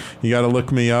City, you got to look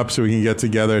me up so we can get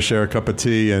together, share a cup of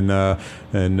tea, and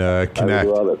connect. I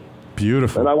would love it.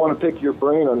 Beautiful. And I want to pick your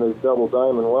brain on this Double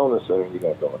Diamond Wellness Center you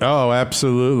got going. Oh,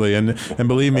 absolutely. And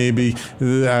believe me,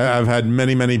 I've had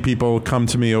many people come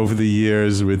to me over the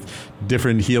years with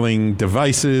different healing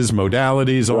devices,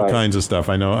 modalities, all kinds of stuff.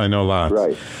 I know lots.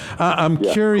 Right. I'm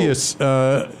curious,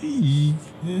 cool.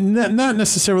 Not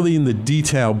necessarily in the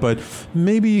detail, but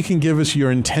maybe you can give us your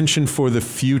intention for the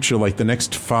future, like the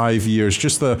next 5 years,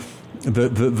 just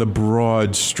the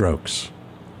broad strokes.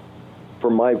 For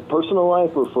my personal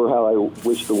life, or for how I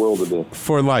wish the world to be?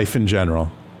 For life in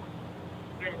general.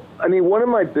 I mean, one of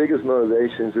my biggest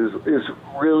motivations is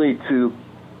really to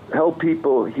help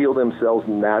people heal themselves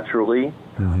naturally,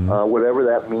 whatever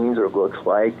that means or looks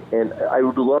like. And I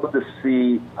would love to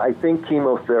see, I think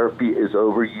chemotherapy is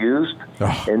overused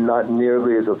and not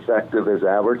nearly as effective as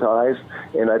advertised.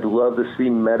 And I'd love to see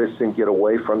medicine get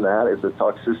away from that. It's a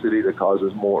toxicity that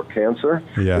causes more cancer.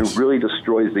 Yes. It really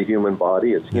destroys the human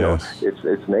body. It's you know,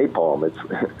 it's napalm.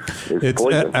 It's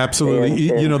poison. Absolutely.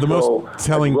 And the most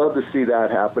telling. I'd love to see that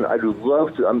happen. I'd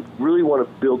love to. I really want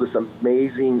to build this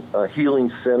amazing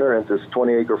healing center at this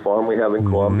 20-acre farm we have in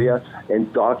Colombia,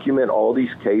 and document all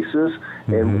these cases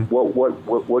and what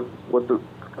the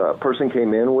person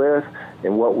came in with,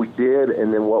 and what we did,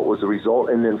 and then what was the result,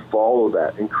 and then follow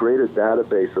that and create a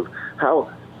database of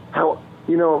how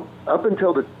up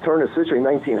until the turn of the century,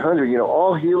 1900,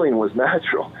 all healing was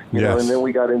natural, you know, and then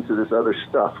we got into this other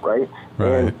stuff, right?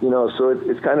 And, so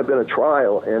it's kind of been a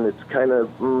trial, and it's kind of,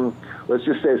 let's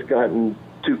just say it's gotten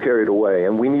too carried away,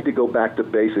 and we need to go back to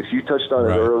basics. You touched on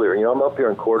it earlier. I'm up here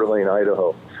in Coeur d'Alene,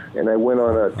 Idaho, and I went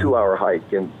on a 2-hour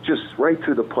hike, and just right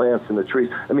through the plants and the trees.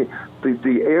 I mean,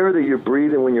 the air that you're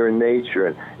breathing when you're in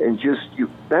nature, and just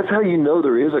that's how you know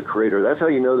there is a creator. That's how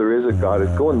you know there is a God.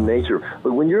 It's going in nature.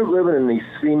 But when you're living in these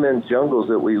cement jungles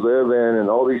that we live in and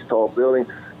all these tall buildings,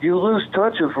 you lose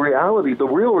touch of reality, the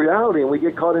real reality, and we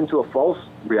get caught into a false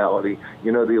reality, the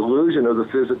illusion of the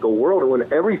physical world. And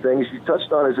when everything, as you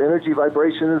touched on, is energy,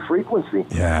 vibration, and frequency.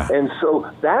 Yeah. And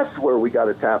so that's where we got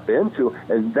to tap into,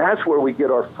 and that's where we get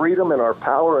our freedom and our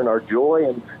power and our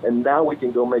joy, and now we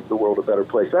can go make the world a better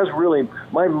place. That's really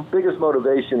my biggest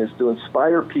motivation, is to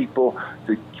inspire people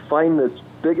to find the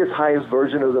biggest, highest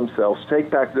version of themselves,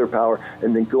 take back their power,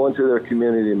 and then go into their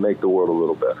community and make the world a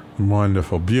little better.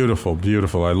 Wonderful. Beautiful.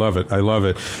 Beautiful. I love it. I love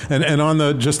it. And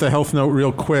on just a health note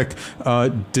real quick,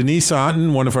 Denise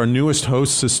Otten, one of our newest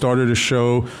hosts, has started a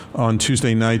show on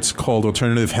Tuesday nights called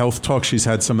Alternative Health Talk. She's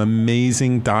had some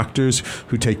amazing doctors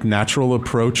who take natural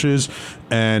approaches,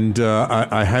 and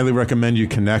I highly recommend you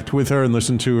connect with her and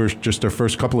listen to her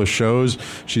first couple of shows.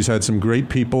 She's had some great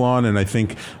people on, and I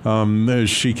think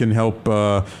she can help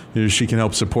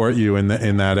support you in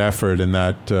that effort, and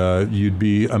that you'd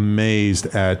be amazed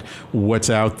at what's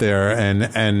out there,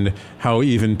 and how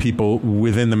even people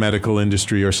within the medical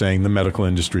industry are saying the medical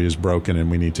industry is broken and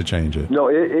we need to change it. No,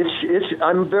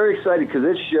 I'm very excited because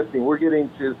it's shifting. We're getting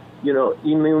to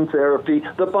immune therapy.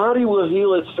 The body will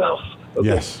heal itself. Okay,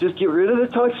 yes. Just get rid of the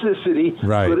toxicity.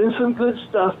 Right. Put in some good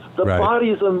stuff. The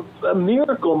body is a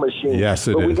miracle machine. Yes,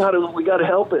 it is. But we got to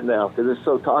help it now because it's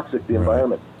so toxic, the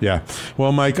environment. Yeah.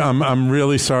 Well, Mike, I'm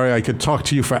really sorry. I could talk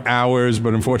to you for hours,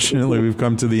 but unfortunately, we've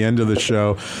come to the end of the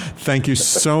show. Thank you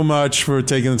so much for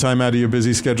taking the time out of your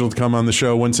busy schedule to come on the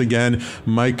show. Once again,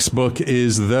 Mike's book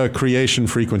is The Creation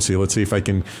Frequency. Let's see if I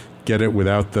can get it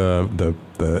without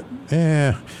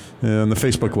on the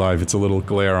Facebook Live, it's a little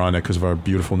glare on it because of our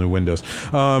beautiful new windows.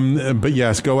 But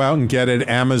yes, go out and get it.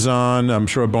 Amazon, I'm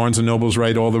sure Barnes & Noble's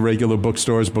right, all the regular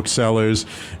bookstores, booksellers,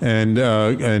 and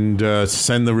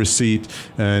send the receipt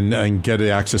and get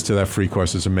access to that free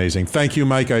course. It's amazing. Thank you,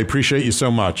 Mike. I appreciate you so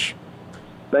much.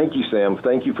 Thank you, Sam.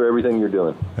 Thank you for everything you're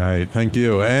doing. All right. Thank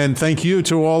you. And thank you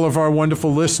to all of our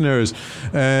wonderful listeners.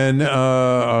 And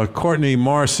Courtney,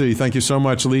 Marcy, thank you so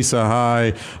much. Lisa,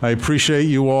 hi. I appreciate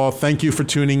you all. Thank you for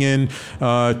tuning in.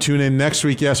 Tune in next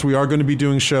week. Yes, we are going to be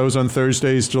doing shows on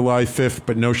Thursdays, July 5th,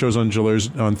 but no shows on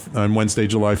Wednesday,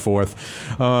 July 4th.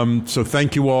 So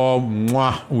thank you all.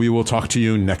 Mwah. We will talk to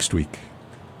you next week.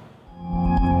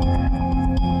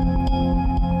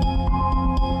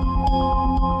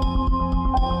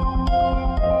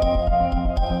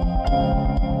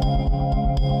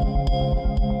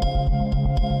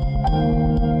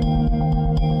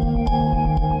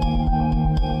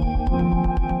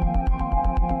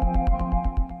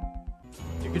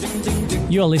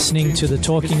 You're listening to the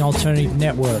Talking Alternative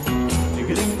Network.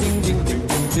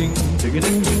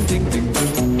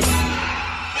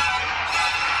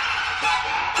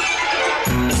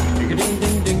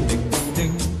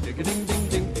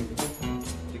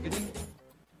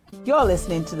 You're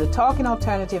listening to the Talking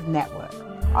Alternative Network.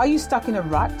 Are you stuck in a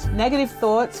rut? Negative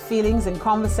thoughts, feelings, and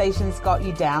conversations got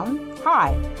you down?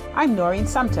 Hi, I'm Noreen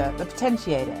Sumter, the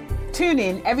Potentiator. Tune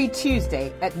in every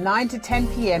Tuesday at 9 to 10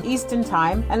 p.m. Eastern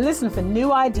Time and listen for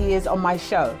new ideas on my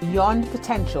show, Beyond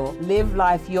Potential, Live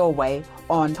Life Your Way,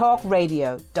 on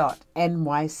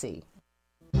talkradio.nyc.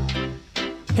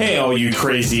 Hey, all you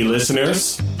crazy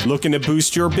listeners. Looking to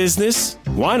boost your business?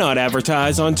 Why not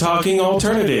advertise on Talking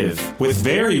Alternative with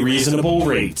very reasonable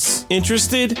rates?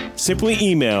 Interested? Simply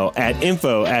email at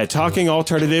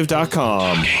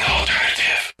info@talkingalternative.com.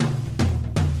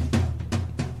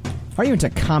 Are you into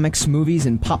comics, movies,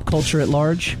 and pop culture at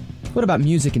large? What about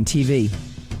music and TV?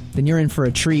 Then you're in for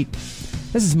a treat.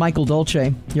 This is Michael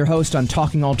Dolce, your host on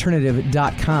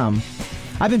TalkingAlternative.com.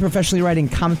 I've been professionally writing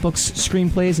comic books,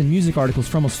 screenplays, and music articles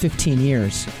for almost 15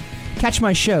 years. Catch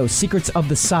my show, Secrets of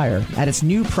the Sire, at its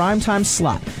new primetime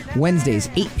slot, Wednesdays,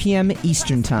 8 p.m.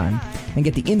 Eastern Time, and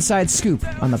get the inside scoop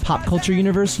on the pop culture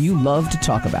universe you love to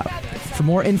talk about. For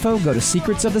more info, go to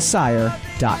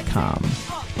secretsofthesire.com.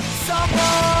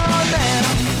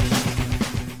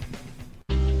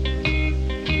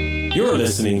 You're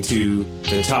listening to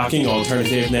the Talking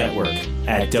Alternative Network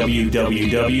at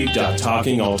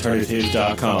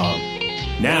www.talkingalternative.com.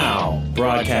 Now,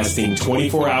 broadcasting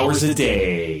 24 hours a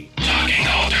day. Talking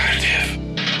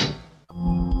Alternative.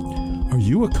 Are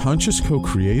you a conscious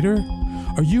co-creator?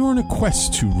 Are you on a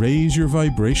quest to raise your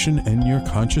vibration and your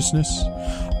consciousness?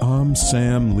 I'm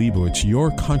Sam Leibowitz,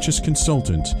 your conscious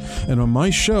consultant, and on my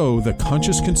show, The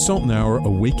Conscious Consultant Hour,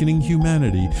 Awakening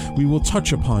Humanity, we will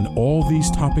touch upon all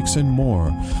these topics and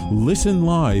more. Listen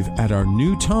live at our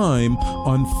new time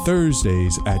on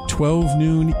Thursdays at 12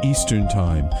 noon Eastern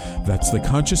Time. That's The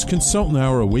Conscious Consultant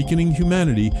Hour, Awakening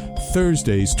Humanity,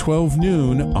 Thursdays 12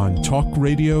 noon on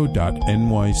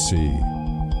talkradio.nyc.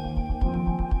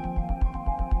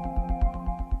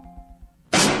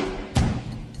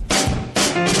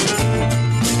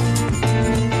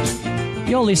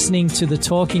 You're listening to the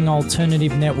Talking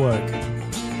Alternative Network.